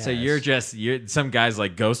 I guess. So you're some guys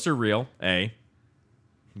like ghosts are real.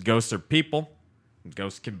 Ghosts are people.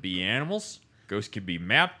 Ghosts can be animals. Ghosts can be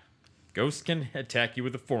map. Ghosts can attack you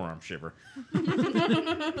with a forearm shiver.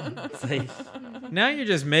 It's like, now you're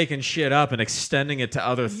just making shit up and extending it to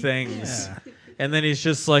other things. Yeah. And then he's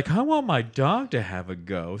just like, I want my dog to have a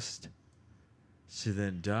ghost. So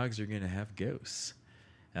then dogs are going to have ghosts.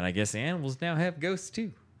 And I guess animals now have ghosts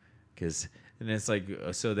too. And it's like,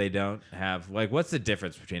 so they don't have, like, what's the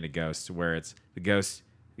difference between a ghost where it's the ghosts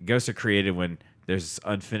are created when there's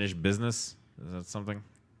unfinished business? Is that something?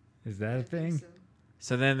 Is that a thing?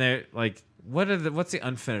 So then they're like, what's the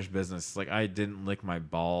unfinished business? Like, I didn't lick my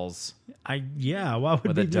balls Why would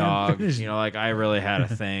with be a the dog. unfinished- You know, like I really had a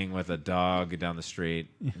thing with a dog down the street.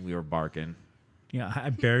 We were barking. Yeah, I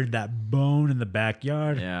buried that bone in the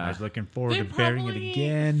backyard. Yeah. I was looking forward They to burying it probably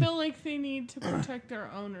again. feel like they need to protect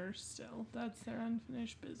their owners still. That's their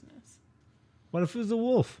unfinished business. What if it was a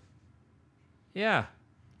wolf? Yeah.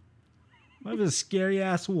 What if it was a scary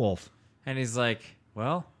ass wolf? And he's like,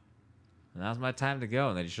 well, now's my time to go.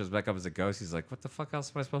 And then he shows back up as a ghost. He's like, what the fuck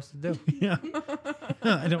else am I supposed to do? Yeah.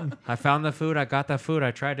 I don't. I found the food. I got the food.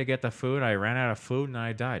 I tried to get the food. I ran out of food and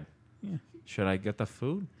I died. Yeah. Should I get the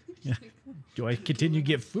food? Do I continue to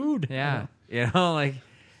get food? Yeah. You know, like,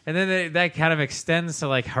 and then that kind of extends to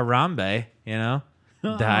like Harambe, you know,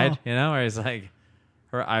 died, you know, where he's like,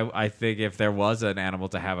 I think if there was an animal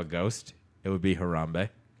to have a ghost, it would be Harambe.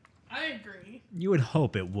 I agree. You would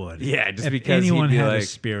hope it would. Yeah, just if because anyone he'd be had a like-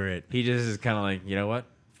 spirit. He just is kind of like, you know what?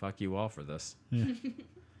 Fuck you all for this.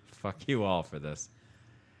 Fuck you all for this.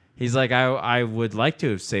 He's like, I would like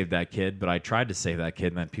to have saved that kid, but I tried to save that kid,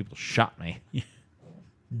 and then people shot me.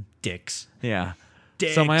 Dicks. Yeah.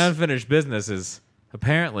 Dicks. So my unfinished business is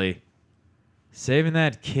apparently saving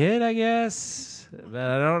that kid, I guess. But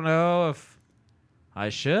I don't know if I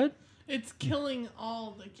should. It's killing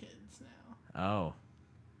all the kids now. Oh.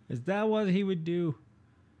 Is that what he would do?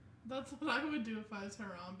 That's what I would do if I was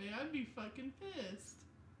Harambe. I'd be fucking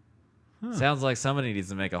pissed. Sounds like somebody needs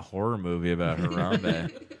to make a horror movie about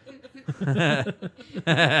Harambe.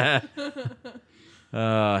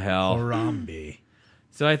 Oh, hell. Harambe.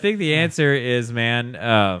 So I think the answer is,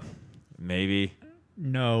 man, maybe.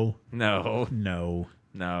 No. No. No.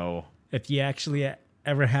 No. If you actually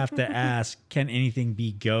ever have to ask, can anything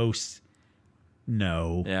be ghosts?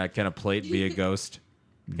 No. Yeah, can a plate be a ghost?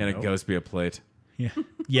 Can a No. ghost be a plate? Yeah.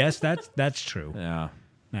 Yes, that's true. Yeah.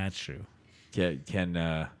 That's true. Can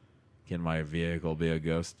Can my vehicle be a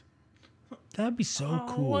ghost? That'd be so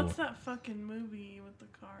cool. What's that fucking movie with the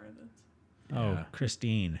car? Oh, Yeah.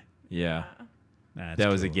 Christine. Yeah. That's That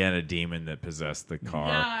was cool. again a demon that possessed the car.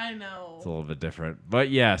 Yeah, I know. It's a little bit different. But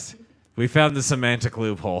yes, we found the semantic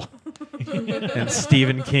loophole in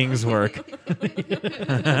Stephen King's work.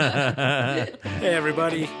 Hey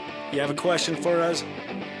everybody, you have a question for us?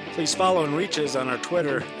 Please follow and reach us on our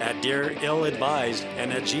Twitter at DearIllAdvised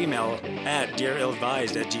and at Gmail at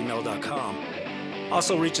DearIllAdvised@gmail.com.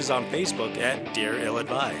 Also reach us on Facebook at Dear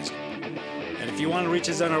Ill-Advised. And if you want to reach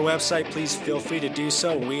us on our website, please feel free to do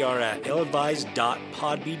so. We are at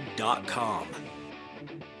illadvised.podbean.com.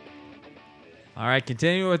 All right,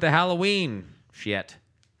 continuing with the Halloween shit.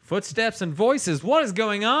 Footsteps and voices. What is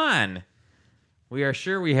going on? We are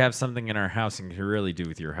sure we have something in our house and can really do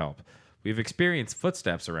with your help. We've experienced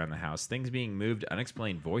footsteps around the house, things being moved,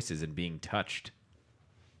 unexplained voices, and being touched.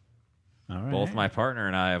 All right. Both my partner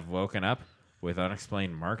and I have woken up with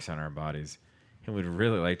unexplained marks on our bodies, and we'd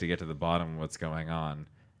really like to get to the bottom of what's going on,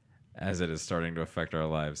 as it is starting to affect our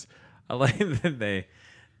lives. I like that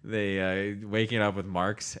they waking up with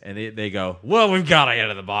marks, and they go, "Well, we've got to get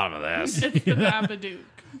to the bottom of this." It's the Babadook.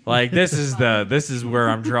 Like this is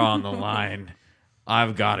where I'm drawing the line.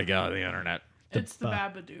 I've got to go to the internet. It's the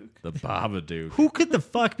Babadook. The Babadook. Who could the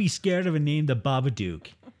fuck be scared of a name the Babadook?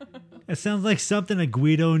 It sounds like something a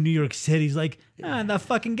Guido in New York City's like, that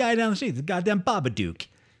fucking guy down the street, the goddamn Babadook.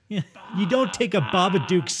 Yeah, you don't take a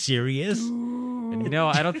Babadook serious. And,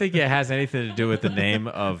 I don't think it has anything to do with the name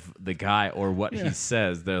of the guy or what he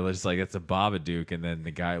says. They're just like, it's a Babadook, and then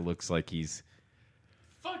the guy looks like he's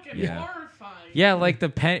Fucking Yeah. horrifying. yeah, like the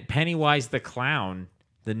Pennywise the clown.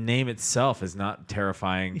 The name itself is not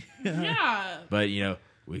terrifying, Yeah. but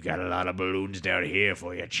we got a lot of balloons down here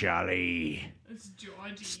for you, Charlie. It's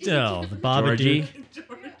Georgie. Still, the Georgie, Babadook.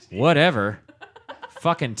 Georgie. whatever.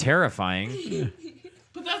 Fucking terrifying.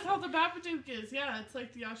 But that's how the Babadook is. Yeah, it's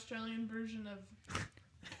like the Australian version of.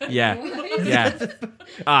 Yeah, yeah.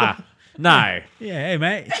 No, Yeah, hey,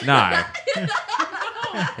 mate. no.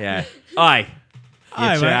 Yeah. Oi. Aye,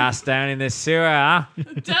 Get your mate. ass down in this sewer, huh?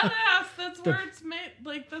 Deadass. That's where it's made.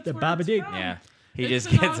 Like that's the where Babadook. it's from. Yeah. He It's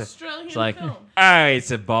just an gets Australian it's like, film. oh,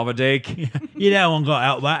 it's a Babadook. You don't got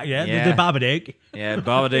out back yet. Yeah. The Babadook. Yeah,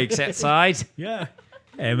 Babadook's outside. Yeah.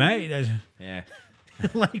 Hey, mate. That's Yeah,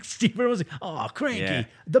 like Stephen was like, oh, cranky. Yeah.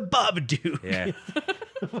 The Babadook. yeah.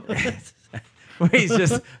 Where he's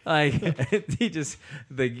just like, the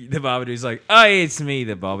Babadook's like, oh, it's me,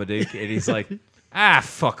 the Babadook. And he's like,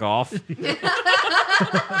 fuck off.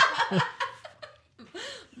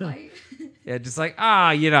 Right? Yeah, just like,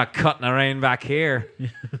 you're not cutting around back here.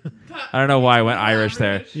 I don't know why I went Irish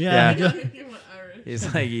there. Yeah. You went Irish.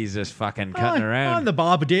 He's like, he's just fucking cutting around. I'm the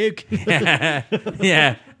Babadook.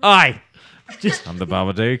 Yeah. Oi. I'm the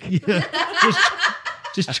Babadook.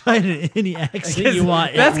 Just try any accent you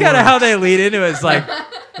want. That's kind of how they lead into it. It's like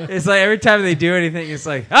every time they do anything, it's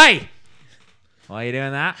like, hey, why are you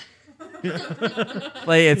doing that?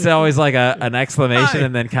 Like it's always like an exclamation Hey.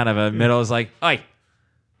 and then kind of a middle is like, hey,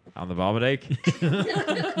 I'm the Babadook.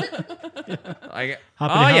 Like,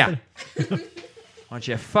 Hoppity, yeah. Why don't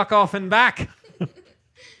you fuck off and back?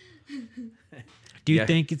 Do you Yeah.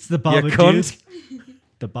 think it's the You Babadook? cunt.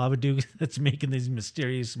 The Babadook that's making these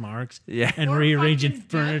mysterious marks Yeah. and Or rearranging fucking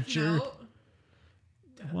Death furniture. Note.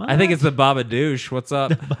 What? I think it's the Babadoosh. What's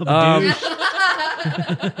up?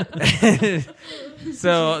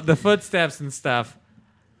 So the footsteps and stuff.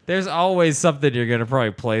 There's always something you're gonna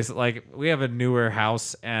probably place. Like we have a newer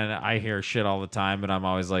house, and I hear shit all the time, and I'm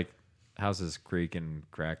always like, "Houses creak and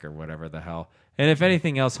crack or whatever the hell." And if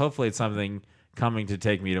anything else, hopefully it's something coming to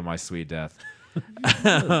take me to my sweet death.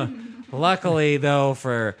 Luckily, though,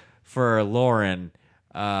 for Lauren,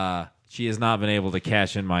 she has not been able to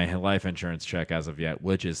cash in my life insurance check as of yet,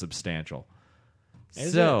 which is substantial.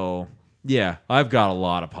 Yeah, I've got a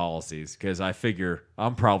lot of policies because I figure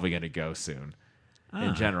I'm probably going to go soon.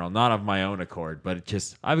 In general, not of my own accord, but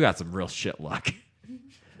I've got some real shit luck.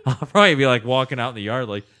 I'll probably be like walking out in the yard,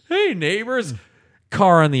 like, "Hey, neighbors,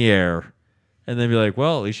 car in the air," and then be like,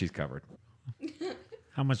 "Well, at least she's covered."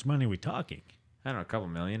 How much money are we talking? I don't know, a couple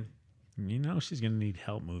million. You know she's gonna need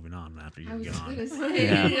help moving on after I you're was gone. gonna say.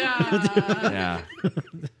 Yeah. Yeah.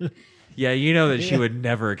 Yeah. Yeah, you know that she would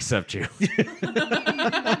never accept you.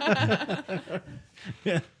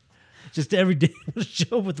 Just every day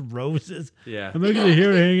show up with roses. Yeah. I'm actually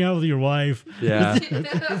here to hang out with your wife. Yeah.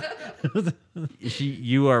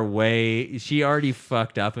 She already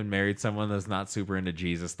fucked up and married someone that's not super into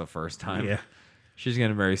Jesus the first time. Yeah. She's going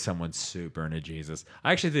to marry someone super into Jesus.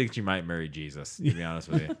 I actually think she might marry Jesus, to be honest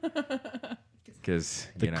with you. Because Because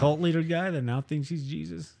The cult leader guy that now thinks he's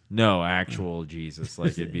Jesus. No, actual Jesus.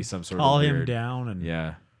 Like it'd be some sort Call of him weird, down and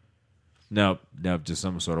Yeah. Nope. Just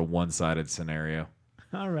some sort of one-sided scenario.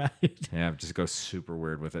 all right. Yeah, just go super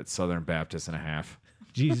weird with it. Southern Baptist and a half.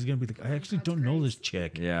 Jesus is gonna be like, I actually don't know this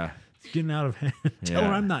chick. Yeah. It's getting out of hand. Tell her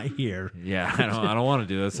Yeah. I'm not here. Yeah, I don't want to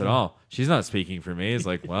do this at all. She's not speaking for me. It's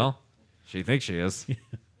like, well, she thinks she is.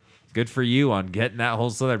 Good for you on getting that whole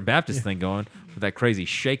Southern Baptist thing going with that crazy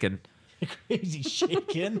shaking. Crazy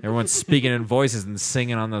shaking. Everyone's speaking in voices and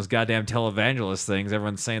singing on those goddamn televangelist things.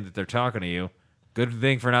 Everyone's saying that they're talking to you. Good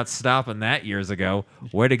thing for not stopping that years ago.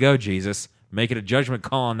 Way to go, Jesus. Making a judgment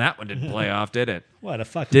call on that one didn't play off, did it? What a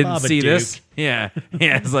fucking Didn't Babadook. see this? Yeah.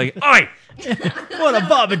 Yeah, it's like, oi! What a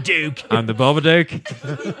Babadook. I'm the Babadook.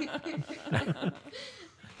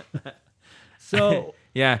 So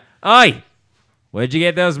Yeah. Oi! Where'd you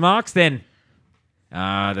get those marks then?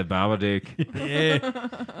 Ah, the Babadook.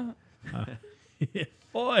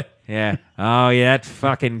 boy. Yeah. Oh, yeah, that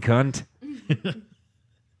fucking cunt.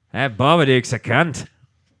 That Babadook's a cunt.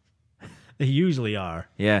 They usually are.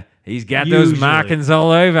 Yeah, he's got those Usually. markings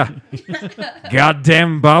all over.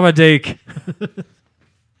 Goddamn Babadook.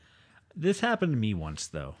 This happened to me once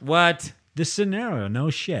though. What? This scenario, no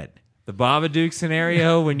shit. The Babadook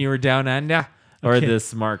scenario when you were down under? Or Okay.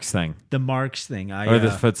 this Marks thing? The Marks thing. Or the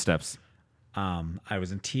footsteps? I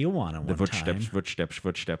was in Tijuana The one footsteps, time.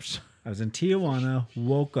 footsteps. I was in Tijuana,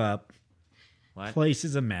 woke up, What? place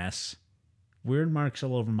is a mess, weird marks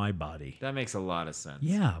all over my body. That makes a lot of sense.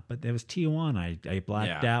 Yeah, but there was Tijuana. I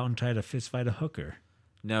blacked Yeah. out and tried to fist fight a hooker.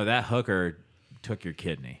 No, that hooker took your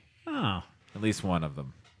kidney. Oh, At least one of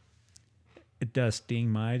them. it does sting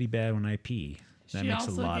mighty bad when I pee. That She makes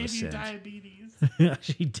also a lot gave of you sense. diabetes.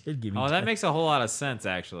 She did give me. Oh, that makes a whole lot of sense,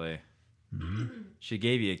 actually. She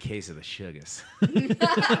gave you a case of the sugars.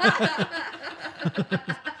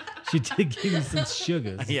 She did give me some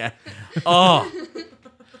sugars. Yeah. Oh,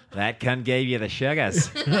 that cunt gave you the sugars.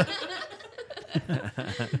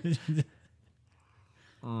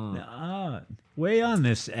 Way on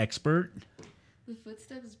this, expert. The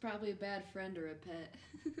footsteps is probably a bad friend or a pet.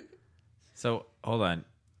 So hold on.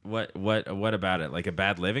 What about it? Like a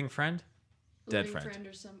bad living friend? Dead Living friend.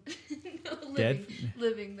 or some no, living, Dead?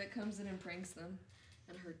 living that comes in and pranks them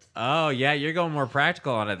and hurts them. Oh yeah, you're going more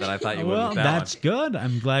practical on it than I thought you would. Well, with that that's one. good.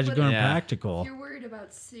 I'm glad you're But going Yeah. practical. If you're worried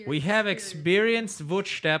about serious We have spirits, experienced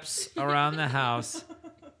footsteps around the house,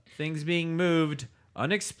 things being moved,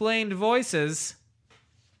 unexplained voices,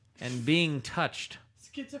 and being touched.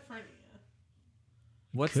 Schizophrenia.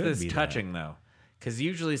 What's Could this be touching though? Because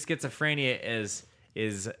usually schizophrenia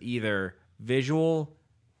is either visual,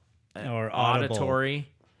 Or audible. auditory,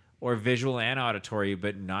 or visual and auditory,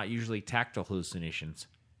 but not usually tactile hallucinations.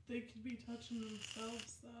 They could be touching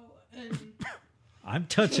themselves though, and I'm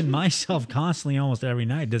touching myself constantly almost every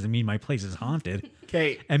night. Doesn't mean my place is haunted.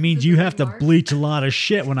 Okay. It means Does you it have have to marks? bleach a lot of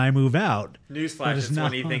shit when I move out. Newsflash, But it's it's when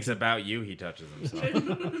not he thinks haunted. about you, he touches himself.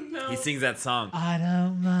 no. He sings that song. I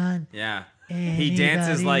don't want. Yeah. He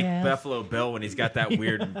dances like else? Buffalo Bill when he's got that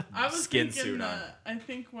weird I was skin thinking suit on. I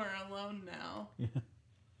think we're alone now.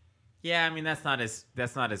 Yeah, I mean that's not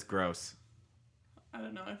as gross. I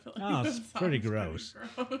don't know. I feel like Oh, that it's sounds pretty gross.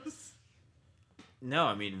 gross. No,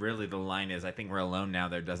 I mean really the line is I think we're alone now.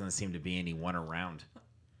 There doesn't seem to be anyone around.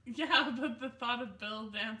 Yeah, but the thought of Bill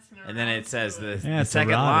dancing around. And then it says to the, it. Yeah, the it's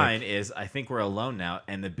second erotic. line is I think we're alone now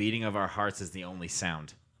and the beating of our hearts is the only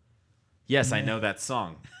sound. Yes, I know that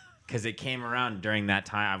song because it came around during that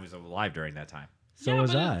time. I was alive during that time. So Yeah,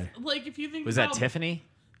 was but I. it's- Like if you think Was that about, Tiffany?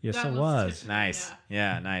 Yes, that it was was. Tiffany. Nice.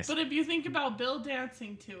 Yeah, nice. But if you think about Bill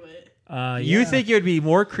dancing to it, You Yeah. think it would be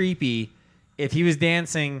more creepy if he was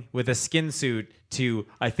dancing with a skin suit to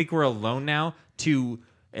I think we're alone now to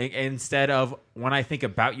instead of when I think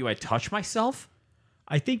about you I touch myself?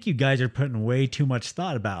 I think you guys are putting way too much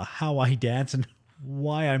thought about how I dance and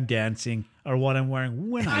why I'm dancing or what I'm wearing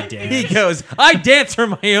when I think dance. He goes, I dance for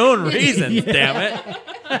my own reasons, damn it.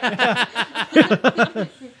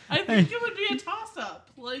 I think it would be a toss-up.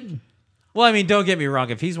 Like, Well, I mean, don't get me wrong.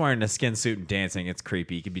 If he's wearing a skin suit and dancing, it's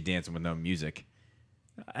creepy. He could be dancing with no music.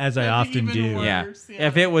 As I That'd be often even do. worse. Yeah. Yeah.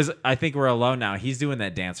 If it was, I think we're alone now. He's doing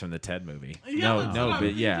that dance from the Ted movie. Yeah, that's what I'm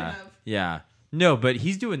but yeah, thinking of. yeah. No, but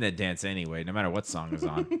he's doing that dance anyway, no matter what song is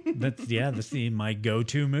on. That's my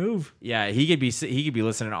go-to move. Yeah, he could be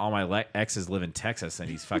listening to All My Exes Live in Texas, and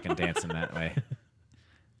he's fucking dancing that way.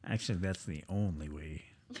 Actually, that's the only way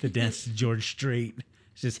to dance to George Strait.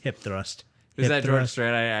 It's just hip thrust. Is Hip that George thrust. Strait?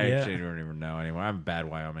 I Yeah. actually don't even know anymore. I'm a bad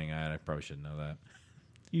Wyoming guy. I probably should know that.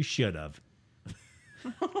 You should have.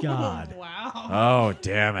 God. Wow. Oh,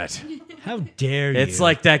 damn it. How dare you? It's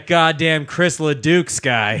like that goddamn Chris LeDuc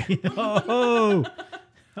guy. Oh.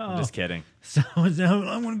 I'm just kidding. So I'm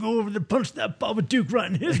going to go over to punch that Babadook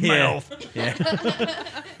right in his mouth. Yeah.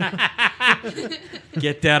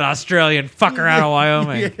 Get that Australian fucker out of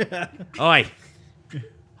Wyoming. Oi.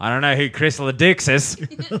 I don't know who Chris LeDuc is.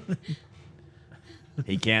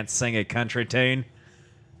 He can't sing a country tune.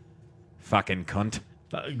 Fucking cunt.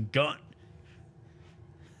 Fucking gun.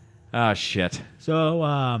 Oh, shit. So,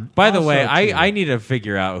 By the also, way, too- I need to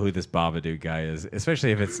figure out who this Babadook guy is,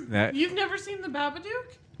 especially if it's... You've never seen the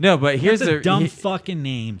Babadook? No, but here's That's a the... dumb fucking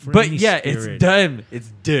name for But any yeah, spirit. it's dumb.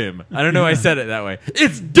 It's dim. I don't know why I said it that way.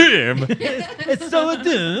 It's dim. It's so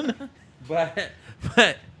dumb.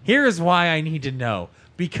 But here's why I need to know.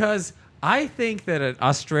 Because I think that an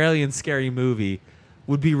Australian scary movie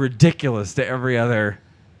would be ridiculous to every other...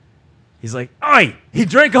 He's like, oi, he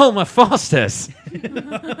drank all my Foster's.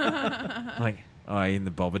 Like, oi, in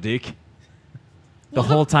the Babadook. The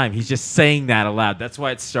whole time, he's just saying that aloud. That's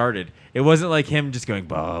why it started. It wasn't like him just going,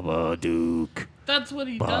 Babadook. That's what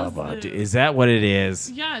he does. Babadook. do. Is that what it is?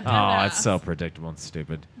 Yeah, Oh, deadass. it's so predictable and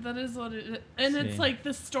stupid. That is what it is. And it's See. like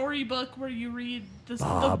the storybook where you read the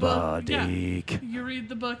book. Yeah. Babadook. You read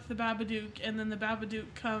the book, The Babadook, and then the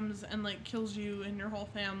Babadook comes and like kills you and your whole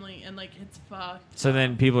family, and like it's fucked. So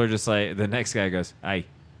then people are just like, the next guy goes, hey,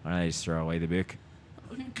 why don't I just throw away the book?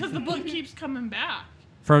 Because the book keeps coming back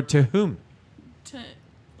To whom? to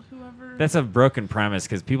whoever. That's a broken premise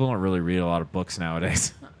because people don't really read a lot of books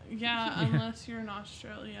nowadays. Yeah, unless you're in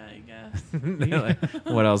Australia, I guess. They're like,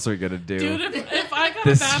 what else are we going to do? Dude, if I got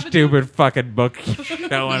This a Babadook, stupid fucking book keeps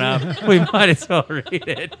showing up. We might as well read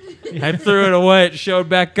it. I threw it away. It showed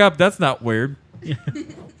back up. That's not weird.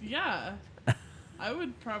 yeah, I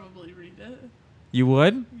would probably read it. You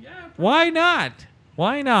would? Yeah. Why not?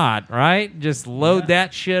 Why not? Right? Just load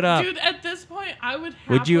that shit up. Dude, at this point, I would.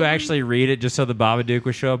 Would you happily- actually read it just so the Babadook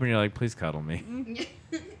would show up and you're like, please cuddle me?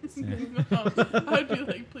 No, I'd be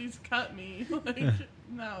like, please cut me. Like,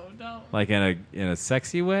 no, don't. Like in a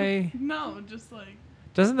sexy way? No, just like.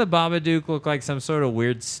 Doesn't the Babadook look like some sort of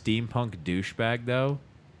weird steampunk douchebag though?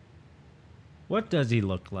 What does he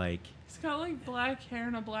look like? He's got like black hair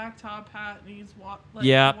and a black top hat, and he's like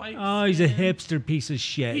Yeah. white. Oh, he's a skin. hipster piece of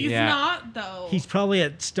shit. He's Yeah. not though. He's probably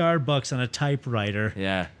at Starbucks on a typewriter.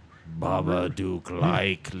 Yeah. Babadook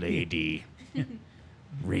like lady.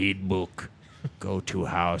 Read book. Go to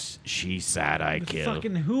house. She sad I kill.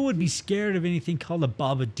 Fucking who would be scared of anything called a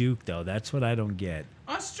Babadook, though? That's what I don't get.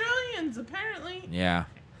 Australians apparently. Yeah.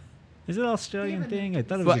 Is it an Australian Yeah, thing? I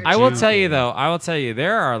thought it was. But a I will Jew tell you thing. though,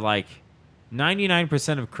 there are like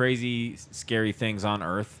 99% of crazy, scary things on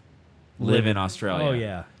Earth live in Australia. Oh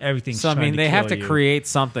yeah, everything's. So I trying mean, to they have kill to you. create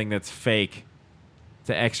something that's fake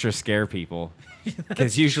to extra scare people.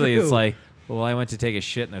 Because usually it's true. like, well, I went to take a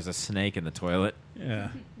shit and there's a snake in the toilet. Yeah.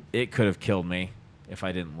 It could have killed me if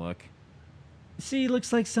I didn't look. See, he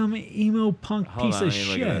looks like some emo punk Hold piece on, of let me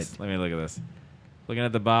look at shit. this. Let me look at this. Looking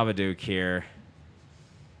at the Babadook here.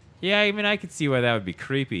 Yeah, I mean, I could see why that would be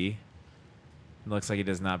creepy. It looks like he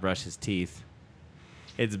does not brush his teeth.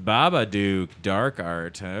 It's Babadook dark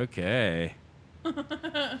art. Okay.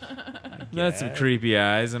 That's some creepy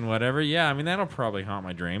eyes and whatever. Yeah, I mean, that'll probably haunt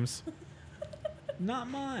my dreams. Not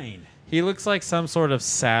mine. He looks like some sort of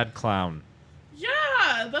sad clown.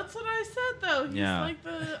 Yeah, that's what I said though. He's Yeah. like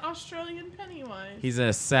the Australian Pennywise. He's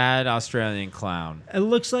a sad Australian clown. It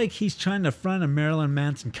looks like he's trying to front a Marilyn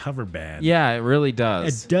Manson cover band. Yeah, it really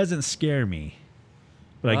does. It doesn't scare me.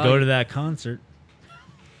 But I Well, go to that concert.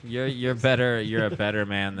 You're better. You're a better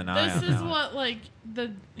man than I am. This is now. what like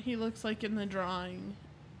he looks like in the drawing,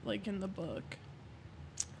 like in the book.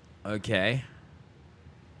 Okay.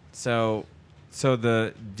 So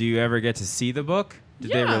do you ever get to see the book?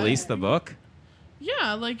 Did they Yeah. release the book?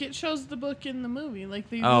 Yeah, like it shows the book in the movie. Like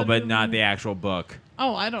they. Oh, but not literally- the actual book.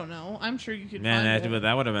 Oh, I don't know. I'm sure you could. Man, find it.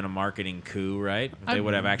 that would have been a marketing coup, right? If they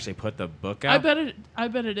would have actually put the book I out. bet it. I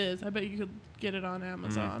bet it is. I bet you could get it on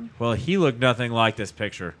Amazon. Well, he looked nothing like this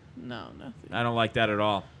picture. No, nothing. I don't like that at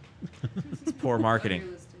all. It's poor marketing.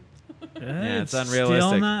 Yeah, it's unrealistic.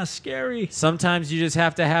 Still not scary. Sometimes you just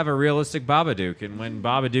have to have a realistic Babadook, and when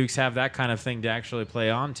Babadooks have that kind of thing to actually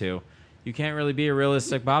play on to, you can't really be a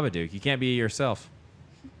realistic Babadook. You can't be yourself.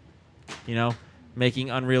 You know, making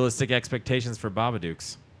unrealistic expectations for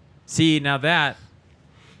Babadooks. See, now that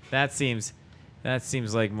seems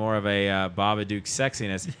like more of a Babadook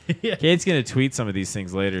sexiness. Yeah. Kate's gonna tweet some of these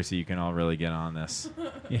things later, so you can all really get on this.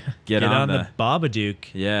 Yeah. Get on the Babadook.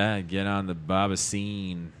 Yeah, get on the Baba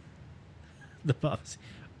scene. The Babas.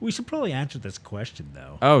 We should probably answer this question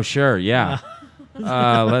though. Oh, sure, yeah.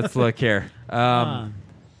 Let's look here.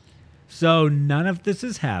 So none of this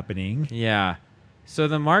is happening. Yeah. So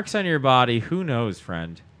the marks on your body, who knows,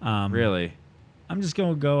 friend? Really? I'm just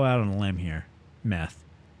going to go out on a limb here. Meth.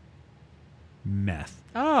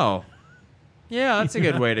 Oh. Yeah, that's a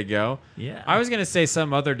good way to go. Yeah. I was going to say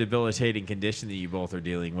some other debilitating condition that you both are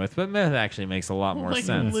dealing with, but meth actually makes a lot more Like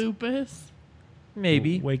sense. lupus.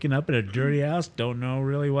 Maybe. Waking up in a dirty house, don't know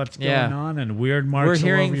really what's Yeah. going on, and weird We're marks all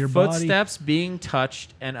over hearing your body. footsteps being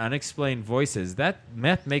touched and unexplained voices. That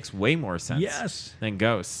meth makes way more sense Yes. than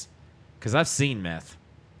ghosts. Because I've seen meth.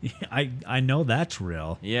 I know that's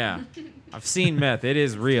real. Yeah. I've seen meth. It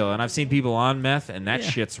is real. And I've seen people on meth, and that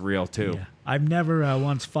shit's real, too. Yeah. I've never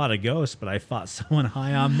once fought a ghost, but I fought someone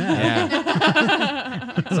high on meth.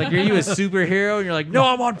 Yeah. It's like, are you a superhero? And you're like, no,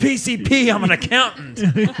 I'm on PCP. I'm an accountant.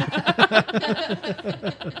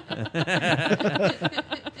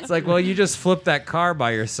 It's like, well, you just flipped that car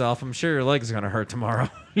by yourself. I'm sure your leg's going to hurt tomorrow.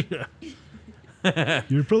 You're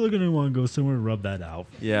probably going to want to go somewhere and rub that out.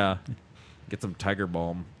 Yeah. Get some Tiger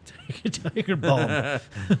Balm. Tiger Balm.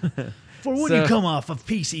 For when you come off of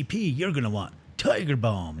PCP, you're going to want Tiger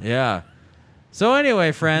Balm. Yeah. So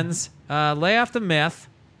anyway, friends, lay off the meth.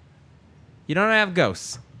 You don't have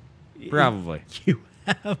ghosts. Probably. You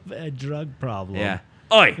have a drug problem. Yeah.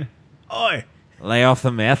 Oi! Oi! Lay off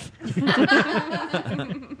the meth.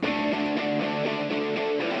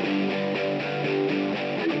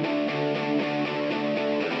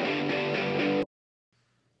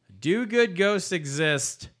 Do good ghosts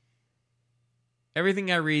exist?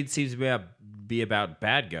 Everything I read seems to be about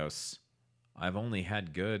bad ghosts. I've only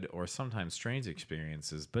had good or sometimes strange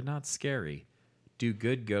experiences, but not scary. Do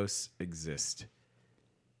good ghosts exist?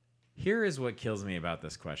 Here is what kills me about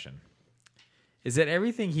this question. Is that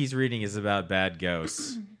everything he's reading is about bad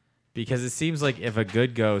ghosts. Because it seems like if a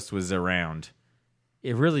good ghost was around,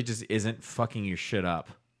 it really just isn't fucking your shit up.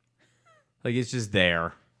 Like, it's just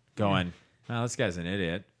there going, oh, this guy's an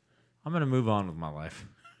idiot. I'm going to move on with my life.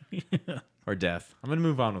 Or death. I'm going to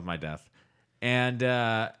move on with my death. And,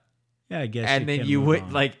 yeah, I guess. and then can you move would,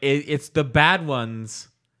 on. like, it's the bad ones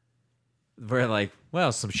where, like,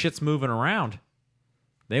 well, some shit's moving around.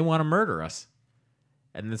 They want to murder us.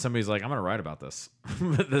 And then somebody's like, I'm going to write about this.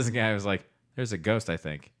 But this guy was like, there's a ghost, I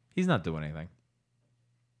think. He's not doing anything.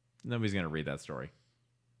 Nobody's going to read that story.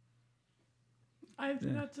 I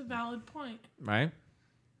think that's a valid point. Right?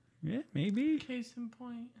 Yeah, maybe. Case in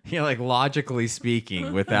point. Yeah, like logically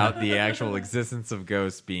speaking, without the actual existence of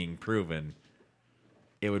ghosts being proven,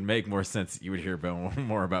 it would make more sense that you would hear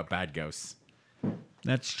more about bad ghosts.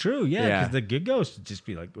 That's true. Yeah, Yeah. because the good ghost would just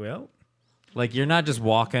be like, well, Like, you're not just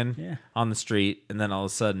walking Yeah. on the street and then all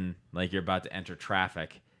of a sudden, like, you're about to enter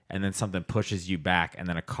traffic and then something pushes you back and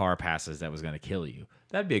then a car passes that was going to kill you.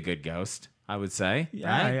 That'd be a good ghost, I would say.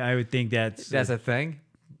 yeah, right? I would think that's That's a thing.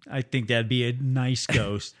 I think that'd be a nice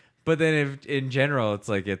ghost. But then if, in general, it's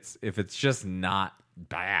like if it's just not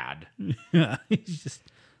bad. Yeah, it's just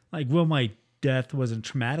like, well, my death wasn't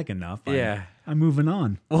traumatic enough. Yeah. I'm moving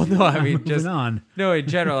on. Well, no, I I'm mean, moving just on. no, in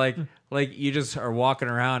general, like you just are walking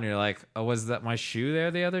around and you're like, oh, was that my shoe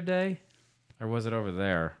there the other day? Or was it over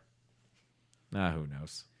there? Nah, who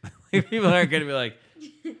knows? People aren't going to be like,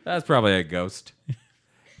 that's probably a ghost.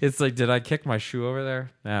 It's like, did I kick my shoe over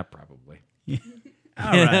there? Nah, probably.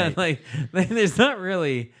 All right. Like, there's not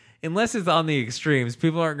really, unless it's on the extremes,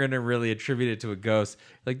 people aren't going to really attribute it to a ghost.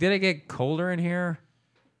 Like, did it get colder in here?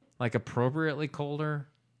 Like, appropriately colder?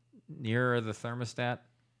 Nearer the thermostat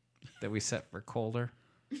that we set for colder?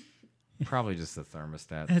 Probably just the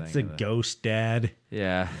thermostat That's a thing. ghost, Dad.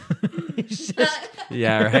 Yeah.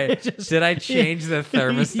 Yeah, right. Did I change the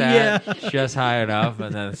thermostat just high enough?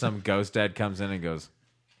 And then some ghost dad comes in and goes,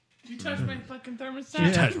 You touch my fucking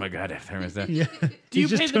thermostat? touch my goddamn thermostat. Yeah. Do you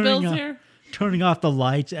He's just pay the bills turning off- here? Turning off the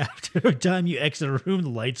lights after time you exit a room, the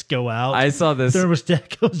lights go out. I saw this.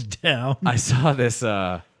 Thermostat goes down. I saw this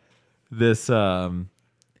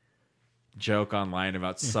joke online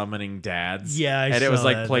about summoning dads. Yeah, I and it was saw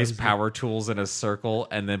like that. place That was power tools in a circle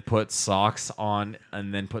and then put socks on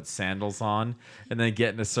and then put sandals on and then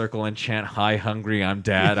get in a circle and chant, "Hi, hungry, I'm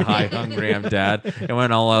dad. Hi, hungry, I'm dad." And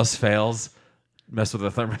when all else fails, mess with the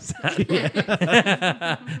thermostat.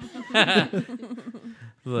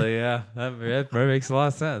 So yeah, that makes a lot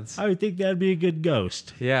of sense. I would think that'd be a good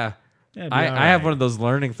ghost. Yeah. That'd be I all have right. one of those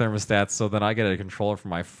learning thermostats, so then I get a controller for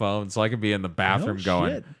my phone, so I can be in the bathroom No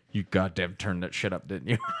going, shit. "You goddamn turned that shit up, didn't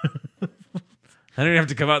you?" I don't have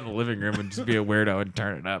to come out in the living room and just be a weirdo and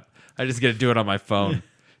turn it up. I just get to do it on my phone,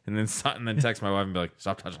 and then text my wife and be like,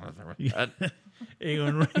 "Stop touching the thermostat."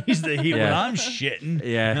 Anyone raise the heat when Yeah. I'm shitting.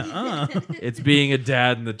 Yeah, it's being a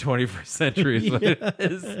dad in the 21st century is what it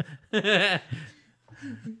is.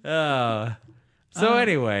 So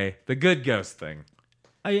anyway, the good ghost thing.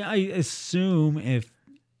 I assume if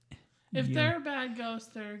they're a bad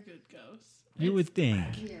ghost, they're a good ghost. you would think.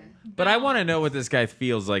 Yeah. But I want to know what this guy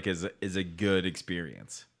feels like is a good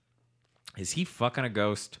experience. Is he fucking a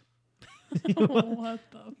ghost? What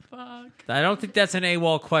the fuck? I don't think that's an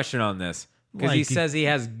AWOL question on this. Because he Like- says he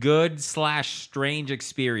has good/strange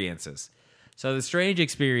experiences. So the strange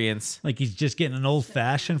experience... Like he's just getting an old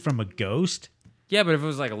fashioned from a ghost. Yeah, but if it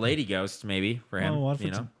was like a lady ghost, maybe, for him, Oh, what if you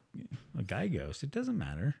it's know? a guy ghost? It doesn't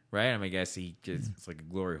matter. Right? I mean, I guess it's like a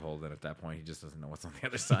glory hole then at that point. He just doesn't know what's on the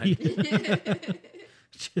other side.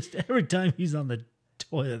 Just every time he's on the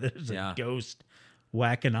toilet, there's Yeah. a ghost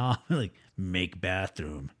whacking off. Like, make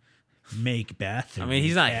bathroom. Make bathroom. I mean,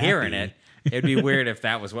 he's not happy. hearing it. It'd be weird if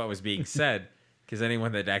that was what was being said. Because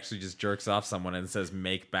anyone that actually just jerks off someone and says,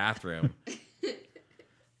 make bathroom.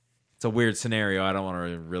 It's a weird scenario I don't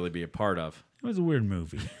want to really be a part of. It was a weird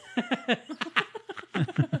movie.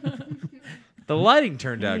 The lighting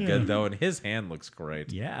turned out good, though, and his hand looks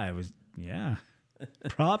great. Yeah, it was. Yeah.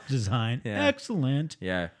 Prop design. Yeah. Excellent.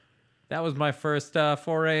 Yeah. That was my first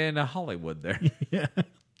foray into Hollywood there. Yeah.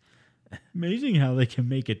 Amazing how they can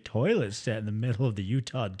make a toilet set in the middle of the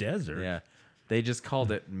Utah desert. Yeah. They just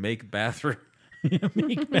called it make bathroom.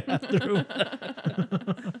 Make bathroom.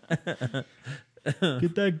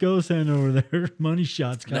 Get that ghost hand over there. Money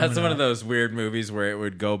shots coming That's one up. of those weird movies where it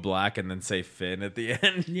would go black and then say Finn at the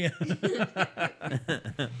end. Yeah.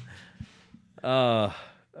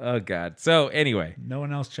 Oh God. So anyway, No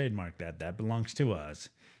one else trademarked that. That belongs to us.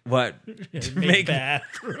 what? Make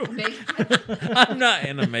bathroom. I'm not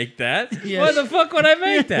gonna make that. Why the fuck would I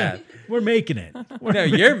make that? We're making it. No,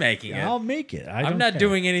 you're making it. I'll make it. I'm not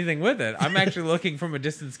doing anything with it. I'm actually looking from a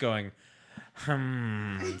distance going,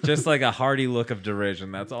 just like a hearty look of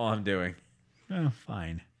derision. That's all I'm doing. Oh,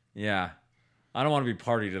 fine. Yeah. I don't want to be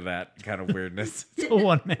party to that kind of weirdness. It's a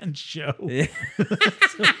one-man show.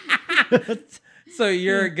 So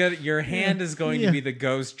your hand is going to be the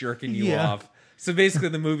ghost jerking you Yeah. off. So basically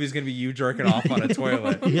the movie is going to be you jerking off on a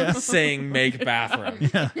toilet saying make bathroom.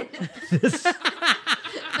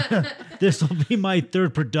 This will be my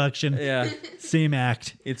third production. Yeah. Same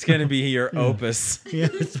act. It's going to be your opus. Yeah,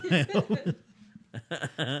 it's my own.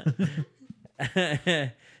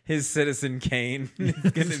 His Citizen Kane.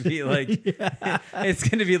 It's going to be like it's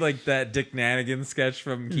going to be like that Dick Nanigan sketch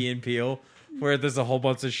from Key and Peele where there's a whole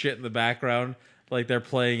bunch of shit in the background like they're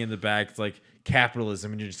playing in the back. It's like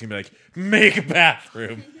capitalism and you're just going to be like make a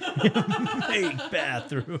bathroom. Make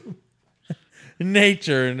bathroom.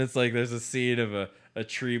 Nature, and it's like there's a scene of a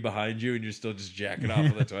tree behind you and you're still just jacking off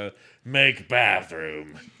on the toilet. Make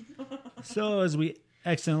bathroom. So as we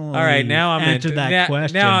accidentally All right, now I'm answer into that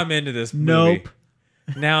question. Now I'm into this movie. Nope.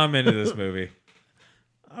 Now I'm into this movie.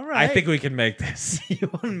 All right. I think we can make this. you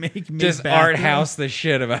want to make Just bathroom? art house the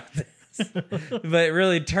shit about this. But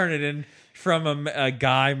really turn it in from a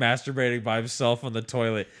guy masturbating by himself on the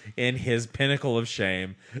toilet in his pinnacle of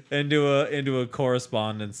shame into a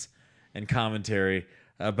correspondence and commentary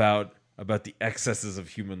about the excesses of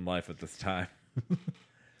human life at this time.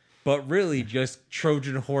 But really just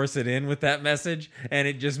Trojan horse it in with that message and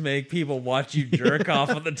it just make people watch you jerk off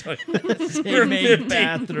on the toilet. Say make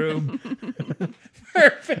bathroom.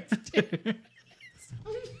 Perfect.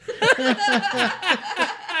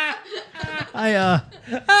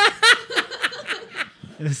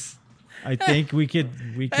 I think we could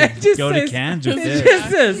It just go to says- cans with It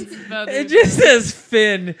this. just says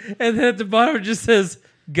Finn, and then at the bottom it just says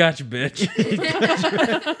 "Gotcha, bitch."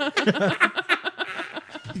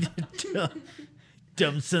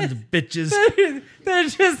 Dumb sons of bitches.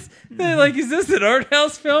 They're like, "Is this an art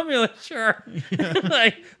house film?" You're like, "Sure."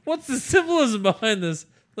 Like, what's the symbolism behind this?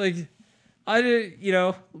 Like, I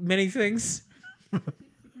did, many things.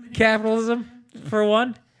 Capitalism for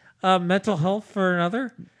one, mental health for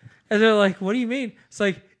another. And they're like, "What do you mean?" It's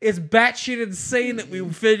like, it's batshit insane that we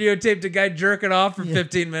videotaped a guy jerking off for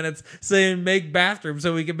 15 minutes saying make bathroom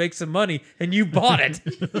so we can make some money, and you bought it.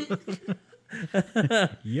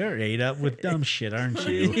 You're ate up with dumb shit, aren't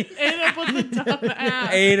you? Ate up with the dumbass.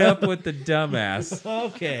 Ate up with the dumbass.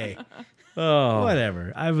 Okay. Oh.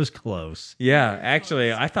 Whatever. I was close. Yeah,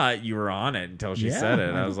 actually, I thought you were on it until she said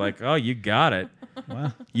it. I was like, oh, you got it.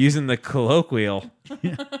 Well, Using the colloquial.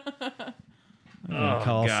 I'm gonna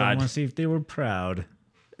call God. someone, see if they were proud.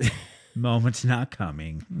 Moment's not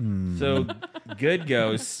coming. So, good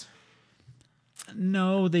ghosts.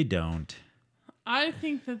 No, they don't. I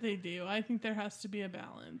think that they do. I think there has to be a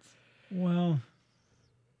balance. Well,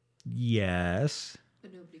 yes.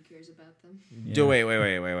 But nobody cares about them.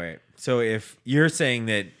 Wait. So, if you're saying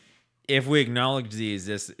that if we acknowledge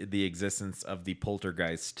the existence of the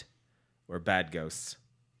poltergeist or bad ghosts,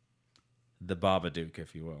 the Babadook,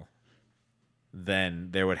 if you will, then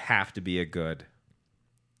there would have to be a good.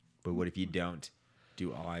 But what if you don't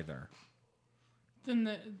do either? Then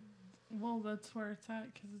that's where it's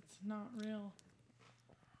at because it's not real.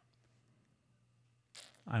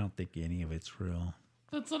 I don't think any of it's real.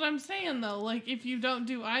 That's what I'm saying though. Like if you don't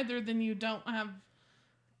do either, then you don't have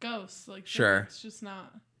ghosts. Like Sure. It's just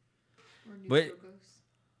not. Or neutral But- ghosts.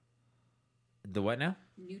 The what now?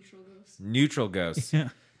 Neutral ghosts. Neutral ghosts. Yeah.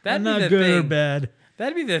 That'd I'm be not the good or thing. bad.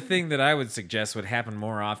 That'd be the thing that I would suggest would happen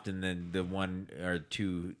more often than the one or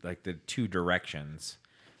two, like the two directions.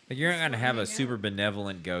 Like you're not going to have a super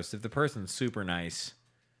benevolent ghost. If the person's super nice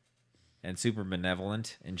and super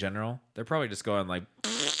benevolent in general, they're probably just going like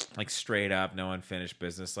straight up, no unfinished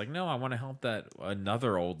business. Like, no, I want to help that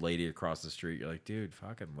another old lady across the street. You're like, dude,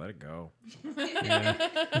 fucking let it go.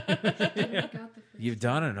 You've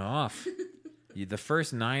done enough. The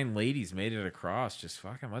first 9 ladies made it across. Just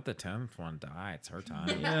fucking let the 10th one die. It's her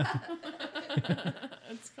time. Yeah.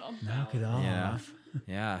 It's called. Knock it off. Yeah.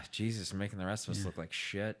 Yeah. Jesus, making the rest of us look like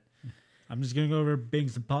shit. I'm just going to go over, bang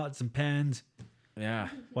some pots and pans, Yeah.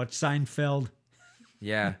 watch Seinfeld.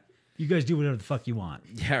 Yeah. You guys do whatever the fuck you want.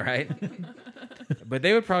 Yeah, right? But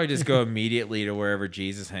they would probably just go immediately to wherever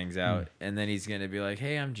Jesus hangs out. And then he's going to be like,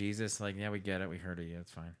 hey, I'm Jesus. Like, yeah, we get it. We heard of you.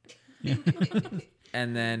 It's fine.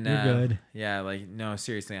 And then, You're good. Yeah, like, no,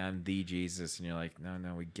 seriously, I'm the Jesus. And you're like,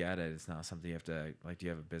 no, we get it. It's not something you have to, like, do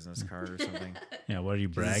you have a business card or something? Yeah, what are you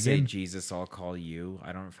Does it say bragging? Jesus, I'll call you.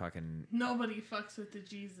 I don't fucking, Nobody fucks with the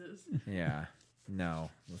Jesus. yeah. No,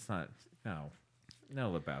 let's not, no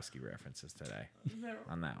Lebowski references today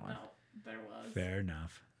on that one. No, there was. Fair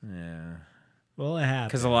enough. Yeah. Well, it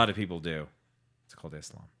happened. Because a lot of people do. It's called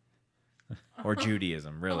Islam. Or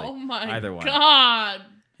Judaism, really. Oh my Either one. God.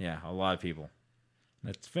 Yeah, a lot of people.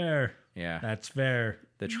 That's fair. Yeah. That's fair.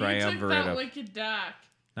 The You took triumvirate that of... wicked Dak.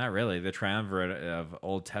 Not really. The triumvirate of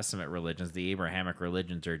Old Testament religions, the Abrahamic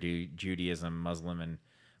religions are Judaism, Muslim,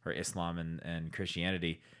 or Islam, and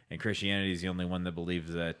Christianity. And Christianity is the only one that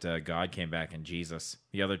believes that God came back in Jesus.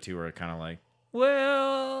 The other two are kind of like,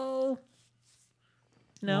 well...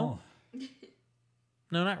 No.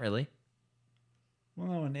 No, not really. Well,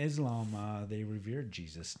 no, in Islam, they revered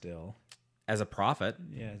Jesus still. As a prophet,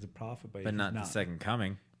 Yeah, as a prophet, but, but he's not the second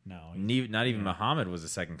coming. No. Not even Muhammad was the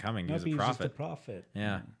second coming. He was a Just prophet. a prophet.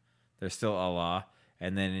 Yeah. There's still Allah.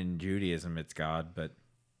 And then in Judaism, it's God. But,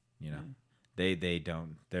 you know,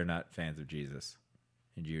 they're not fans of Jesus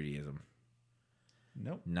in Judaism.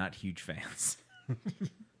 Nope. Not huge fans.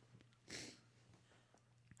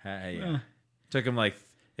 Hey,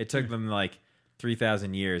 it took them like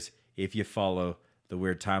 3,000 years if you follow the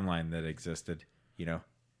weird timeline that existed, you know,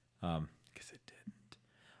 because it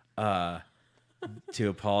didn't, to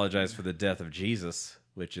apologize for the death of Jesus,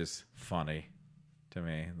 which is funny to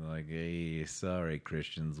me. They're like, hey, sorry,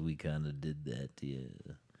 Christians, we kind of did that to you.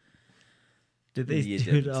 Did they You do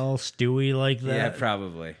it didn't. all Stewie like that? Yeah,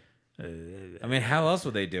 probably. I mean, how else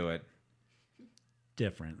would they do it?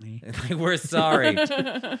 Differently. Like, we're sorry.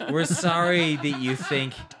 We're sorry that you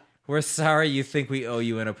think... We're sorry you think we owe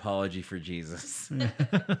you an apology for Jesus.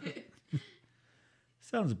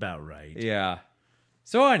 Sounds about right. Yeah.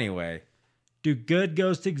 So anyway, Do good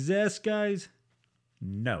ghosts exist, guys?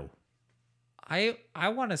 No. I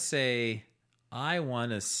want to say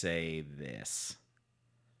this.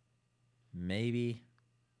 Maybe,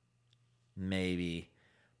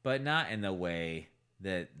 but not in the way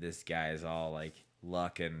that this guy is all like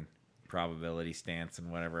luck and probability stance and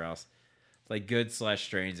whatever else. Like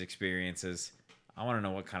good/strange experiences. I want to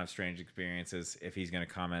know what kind of strange experiences, if he's going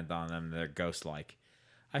to comment on them, they're ghost-like.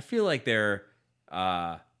 I feel like there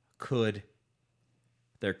could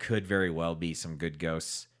very well be some good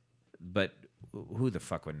ghosts, but who the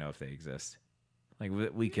fuck would know if they exist? Like,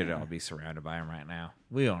 we could all be surrounded by them right now.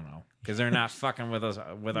 We don't know, because they're not fucking with us,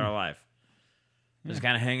 with our life. Just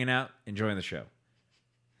kind of hanging out, enjoying the show.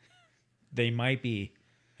 They might be.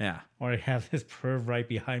 Yeah. Or I have this perv right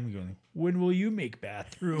behind me going, when will you make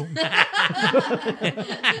bathroom?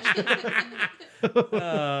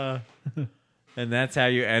 And that's how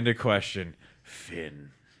you end a question.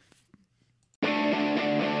 Finn.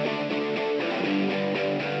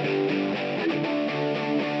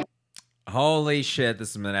 Holy shit,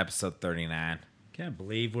 this has been episode 39. Can't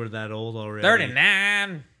believe we're that old already.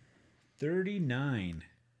 39! 39.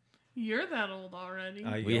 You're that old already.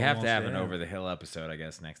 We have to almost have an am. over the hill episode, I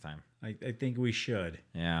guess, next time. I think we should.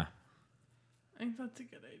 Yeah. I think that's a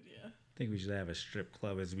good idea. I think we should have a strip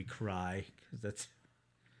club as we cry. Because that's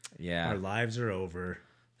Yeah. our lives are over.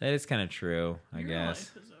 That is kind of true, I Your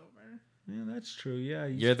guess. life is over. Yeah, that's true. Yeah,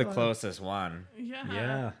 You're the closest one. Yeah.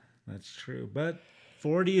 Yeah, that's true. But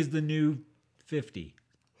 40 is the new 50.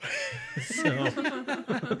 So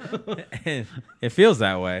It feels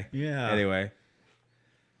that way. Yeah. Anyway.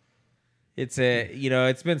 It's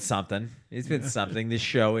it's been something. It's been something. This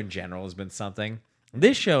show in general has been something.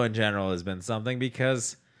 This show in general has been something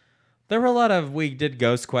because there were we did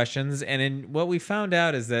ghost questions, and what we found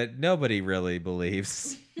out is that nobody really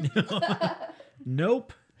believes.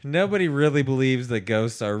 Nope. Nobody really believes that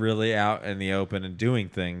ghosts are really out in the open and doing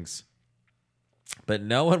things. But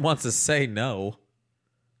no one wants to say no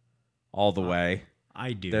all the way.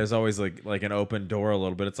 I do. There's always like an open door a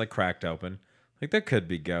little bit. It's like cracked open. Like there could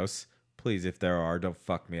be ghosts. Please, if there are, don't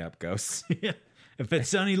fuck me up, ghosts. Yeah. If it's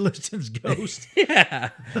Sonny Liston's ghost, Yeah.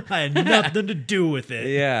 I had nothing to do with it.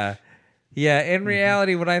 Yeah. Yeah, in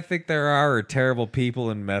reality, what I think there are terrible people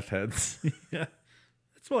and meth heads. Yeah.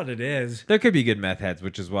 That's what it is. There could be good meth heads,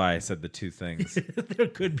 which is why I said the two things. There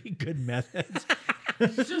could be good methods.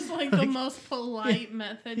 It's just like the most polite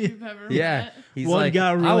method you've ever Yeah. met. He's One like, guy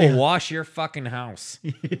I really- will wash your fucking house.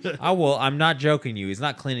 I will. I'm not joking you. He's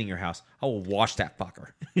not cleaning your house. I will wash that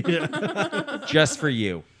fucker. Just for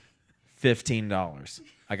you. $15.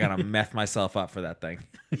 I got to meth myself up for that thing.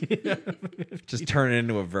 Just turn it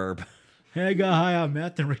into a verb. Hey, I got high on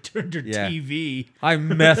meth and returned your Yeah. TV. I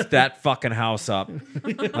methed that fucking house up.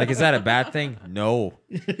 Like, is that a bad thing? No.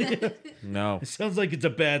 No. It sounds like it's a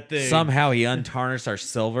bad thing. Somehow he untarnished our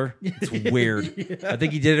silver. It's weird. I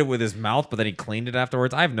think he did it with his mouth, but then he cleaned it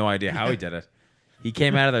afterwards. I have no idea how he did it. He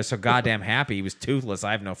came out of there so goddamn happy. He was toothless.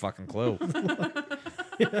 I have no fucking clue.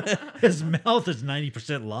 His mouth is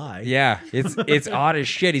 90% lie. Yeah, it's odd as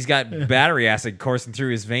shit. He's got battery acid coursing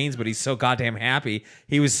through his veins, but he's so goddamn happy.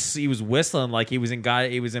 He was whistling like he was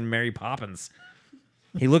in Mary Poppins.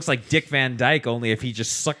 He looks like Dick Van Dyke, only if he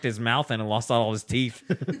just sucked his mouth in and lost all his teeth.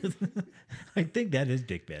 I think that is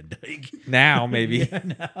Dick Van Dyke. Now, maybe.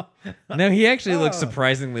 Now. No, he actually looks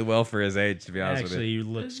surprisingly well for his age, to be honest with Actually, you. he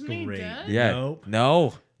looks Isn't he great. dead? Yeah.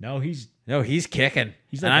 Nope. No, he's kicking.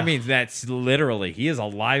 He's And like I mean, that's literally, he is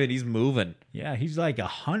alive and he's moving. he's like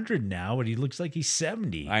 100 now, but he looks like he's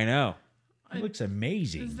 70. I know. He looks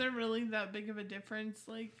amazing. Is there really that big of a difference,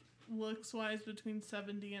 like, looks-wise between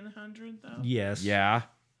 70 and 100, though? Yes. Yeah.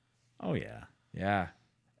 Oh, yeah. Yeah.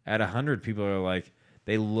 At 100, people are like,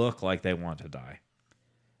 they look like they want to die.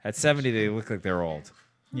 At 70, they look like they're old.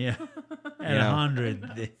 Yeah. At You know.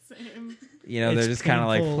 100. Same. They're It's just kind of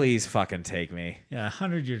like, painful. please fucking take me. Yeah,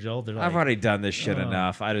 100 years old. They're like, I've already done this shit Oh.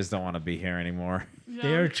 enough. I just don't want to be here anymore. Yeah,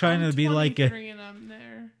 They're trying to be like a- 23 and I'm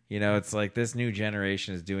there. It's like this new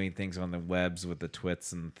generation is doing things on the webs with the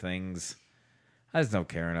twits and things. I just don't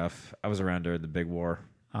care enough. I was around during the big war.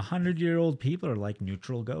 100-year-old people are like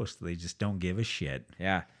neutral ghosts. They just don't give a shit.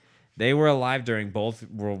 Yeah. They were alive during both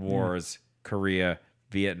world wars, Korea,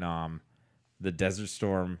 Vietnam, the Desert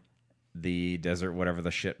Storm, the desert, whatever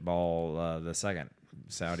the shit ball, the second,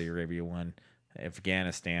 Saudi Arabia one,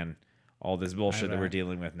 Afghanistan, all this bullshit that we're Iraq.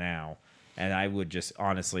 dealing with now. And I would just,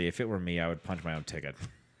 honestly, if it were me, I would punch my own ticket.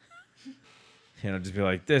 Just be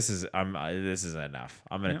like, this is enough.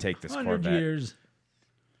 I'm going to take this 100 Corvette. years.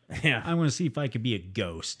 Yeah. I want to see if I could be a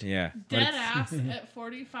ghost. Yeah. Dead ass, at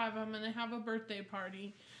 45, I'm going to have a birthday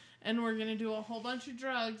party. And we're going to do a whole bunch of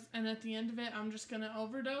drugs. And at the end of it, I'm just going to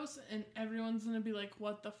overdose. And everyone's going to be like,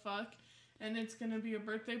 what the fuck? And it's going to be a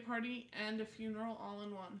birthday party and a funeral all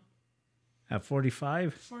in one. At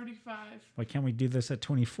 45? 45. Why can't we do this at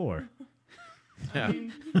 24? Yeah. I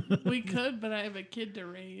mean, we could, but I have a kid to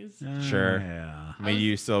raise. Sure. Yeah. I mean,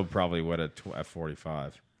 you still probably would at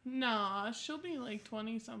 45. Nah, she'll be like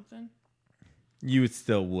 20-something. You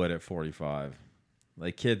still would at 45.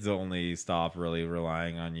 Like, kids only stop really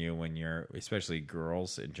relying on you when you're, especially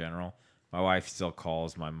girls in general. My wife still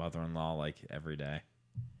calls my mother-in-law like every day.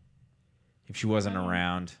 If she wasn't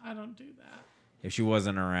around, I don't do that. if she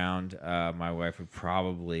wasn't around, my wife would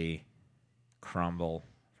probably crumble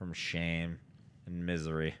from shame and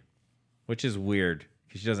misery, which is weird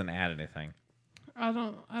because she doesn't add anything. I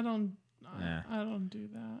don't do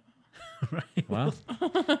that. Right. Well,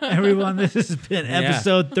 Everyone, this has been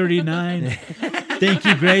episode 39. Thank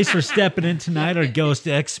you, Grace, for stepping in tonight, our ghost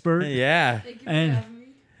expert. yeah, Thank you for And- having me.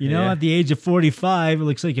 You know, Yeah. at the age of 45, it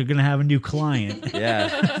looks like you're going to have a new client. yeah,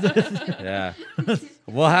 yeah.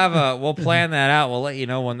 We'll plan that out. We'll let you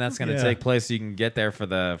know when that's going to Yeah. take place, so you can get there for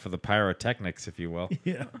the pyrotechnics, if you will.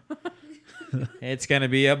 Yeah. It's going to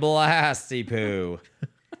be a blasty poo.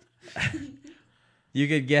 You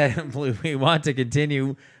could get. We want to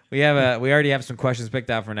continue. We already have some questions picked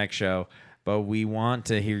out for next show, but we want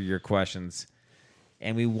to hear your questions.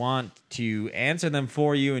 and we want to answer them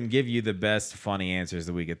for you and give you the best funny answers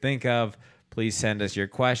that we could think of. Please send us your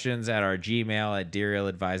questions at our Gmail at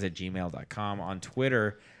dearilladvised@gmail.com, on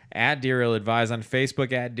Twitter at dearilladvised, on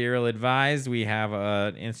Facebook at dearilladvised. We have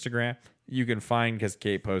an Instagram you can find because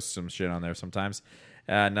Kate posts some shit on there sometimes.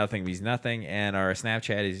 Nothing means nothing. And our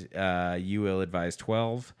Snapchat is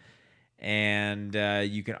illadvised12. And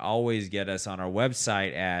you can always get us on our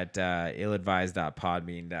website at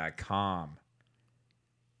illadvised.podbean.com.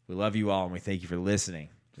 We love you all, and we thank you for listening.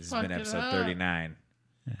 This has been episode 39.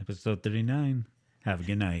 Episode 39. Have a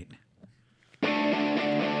good night.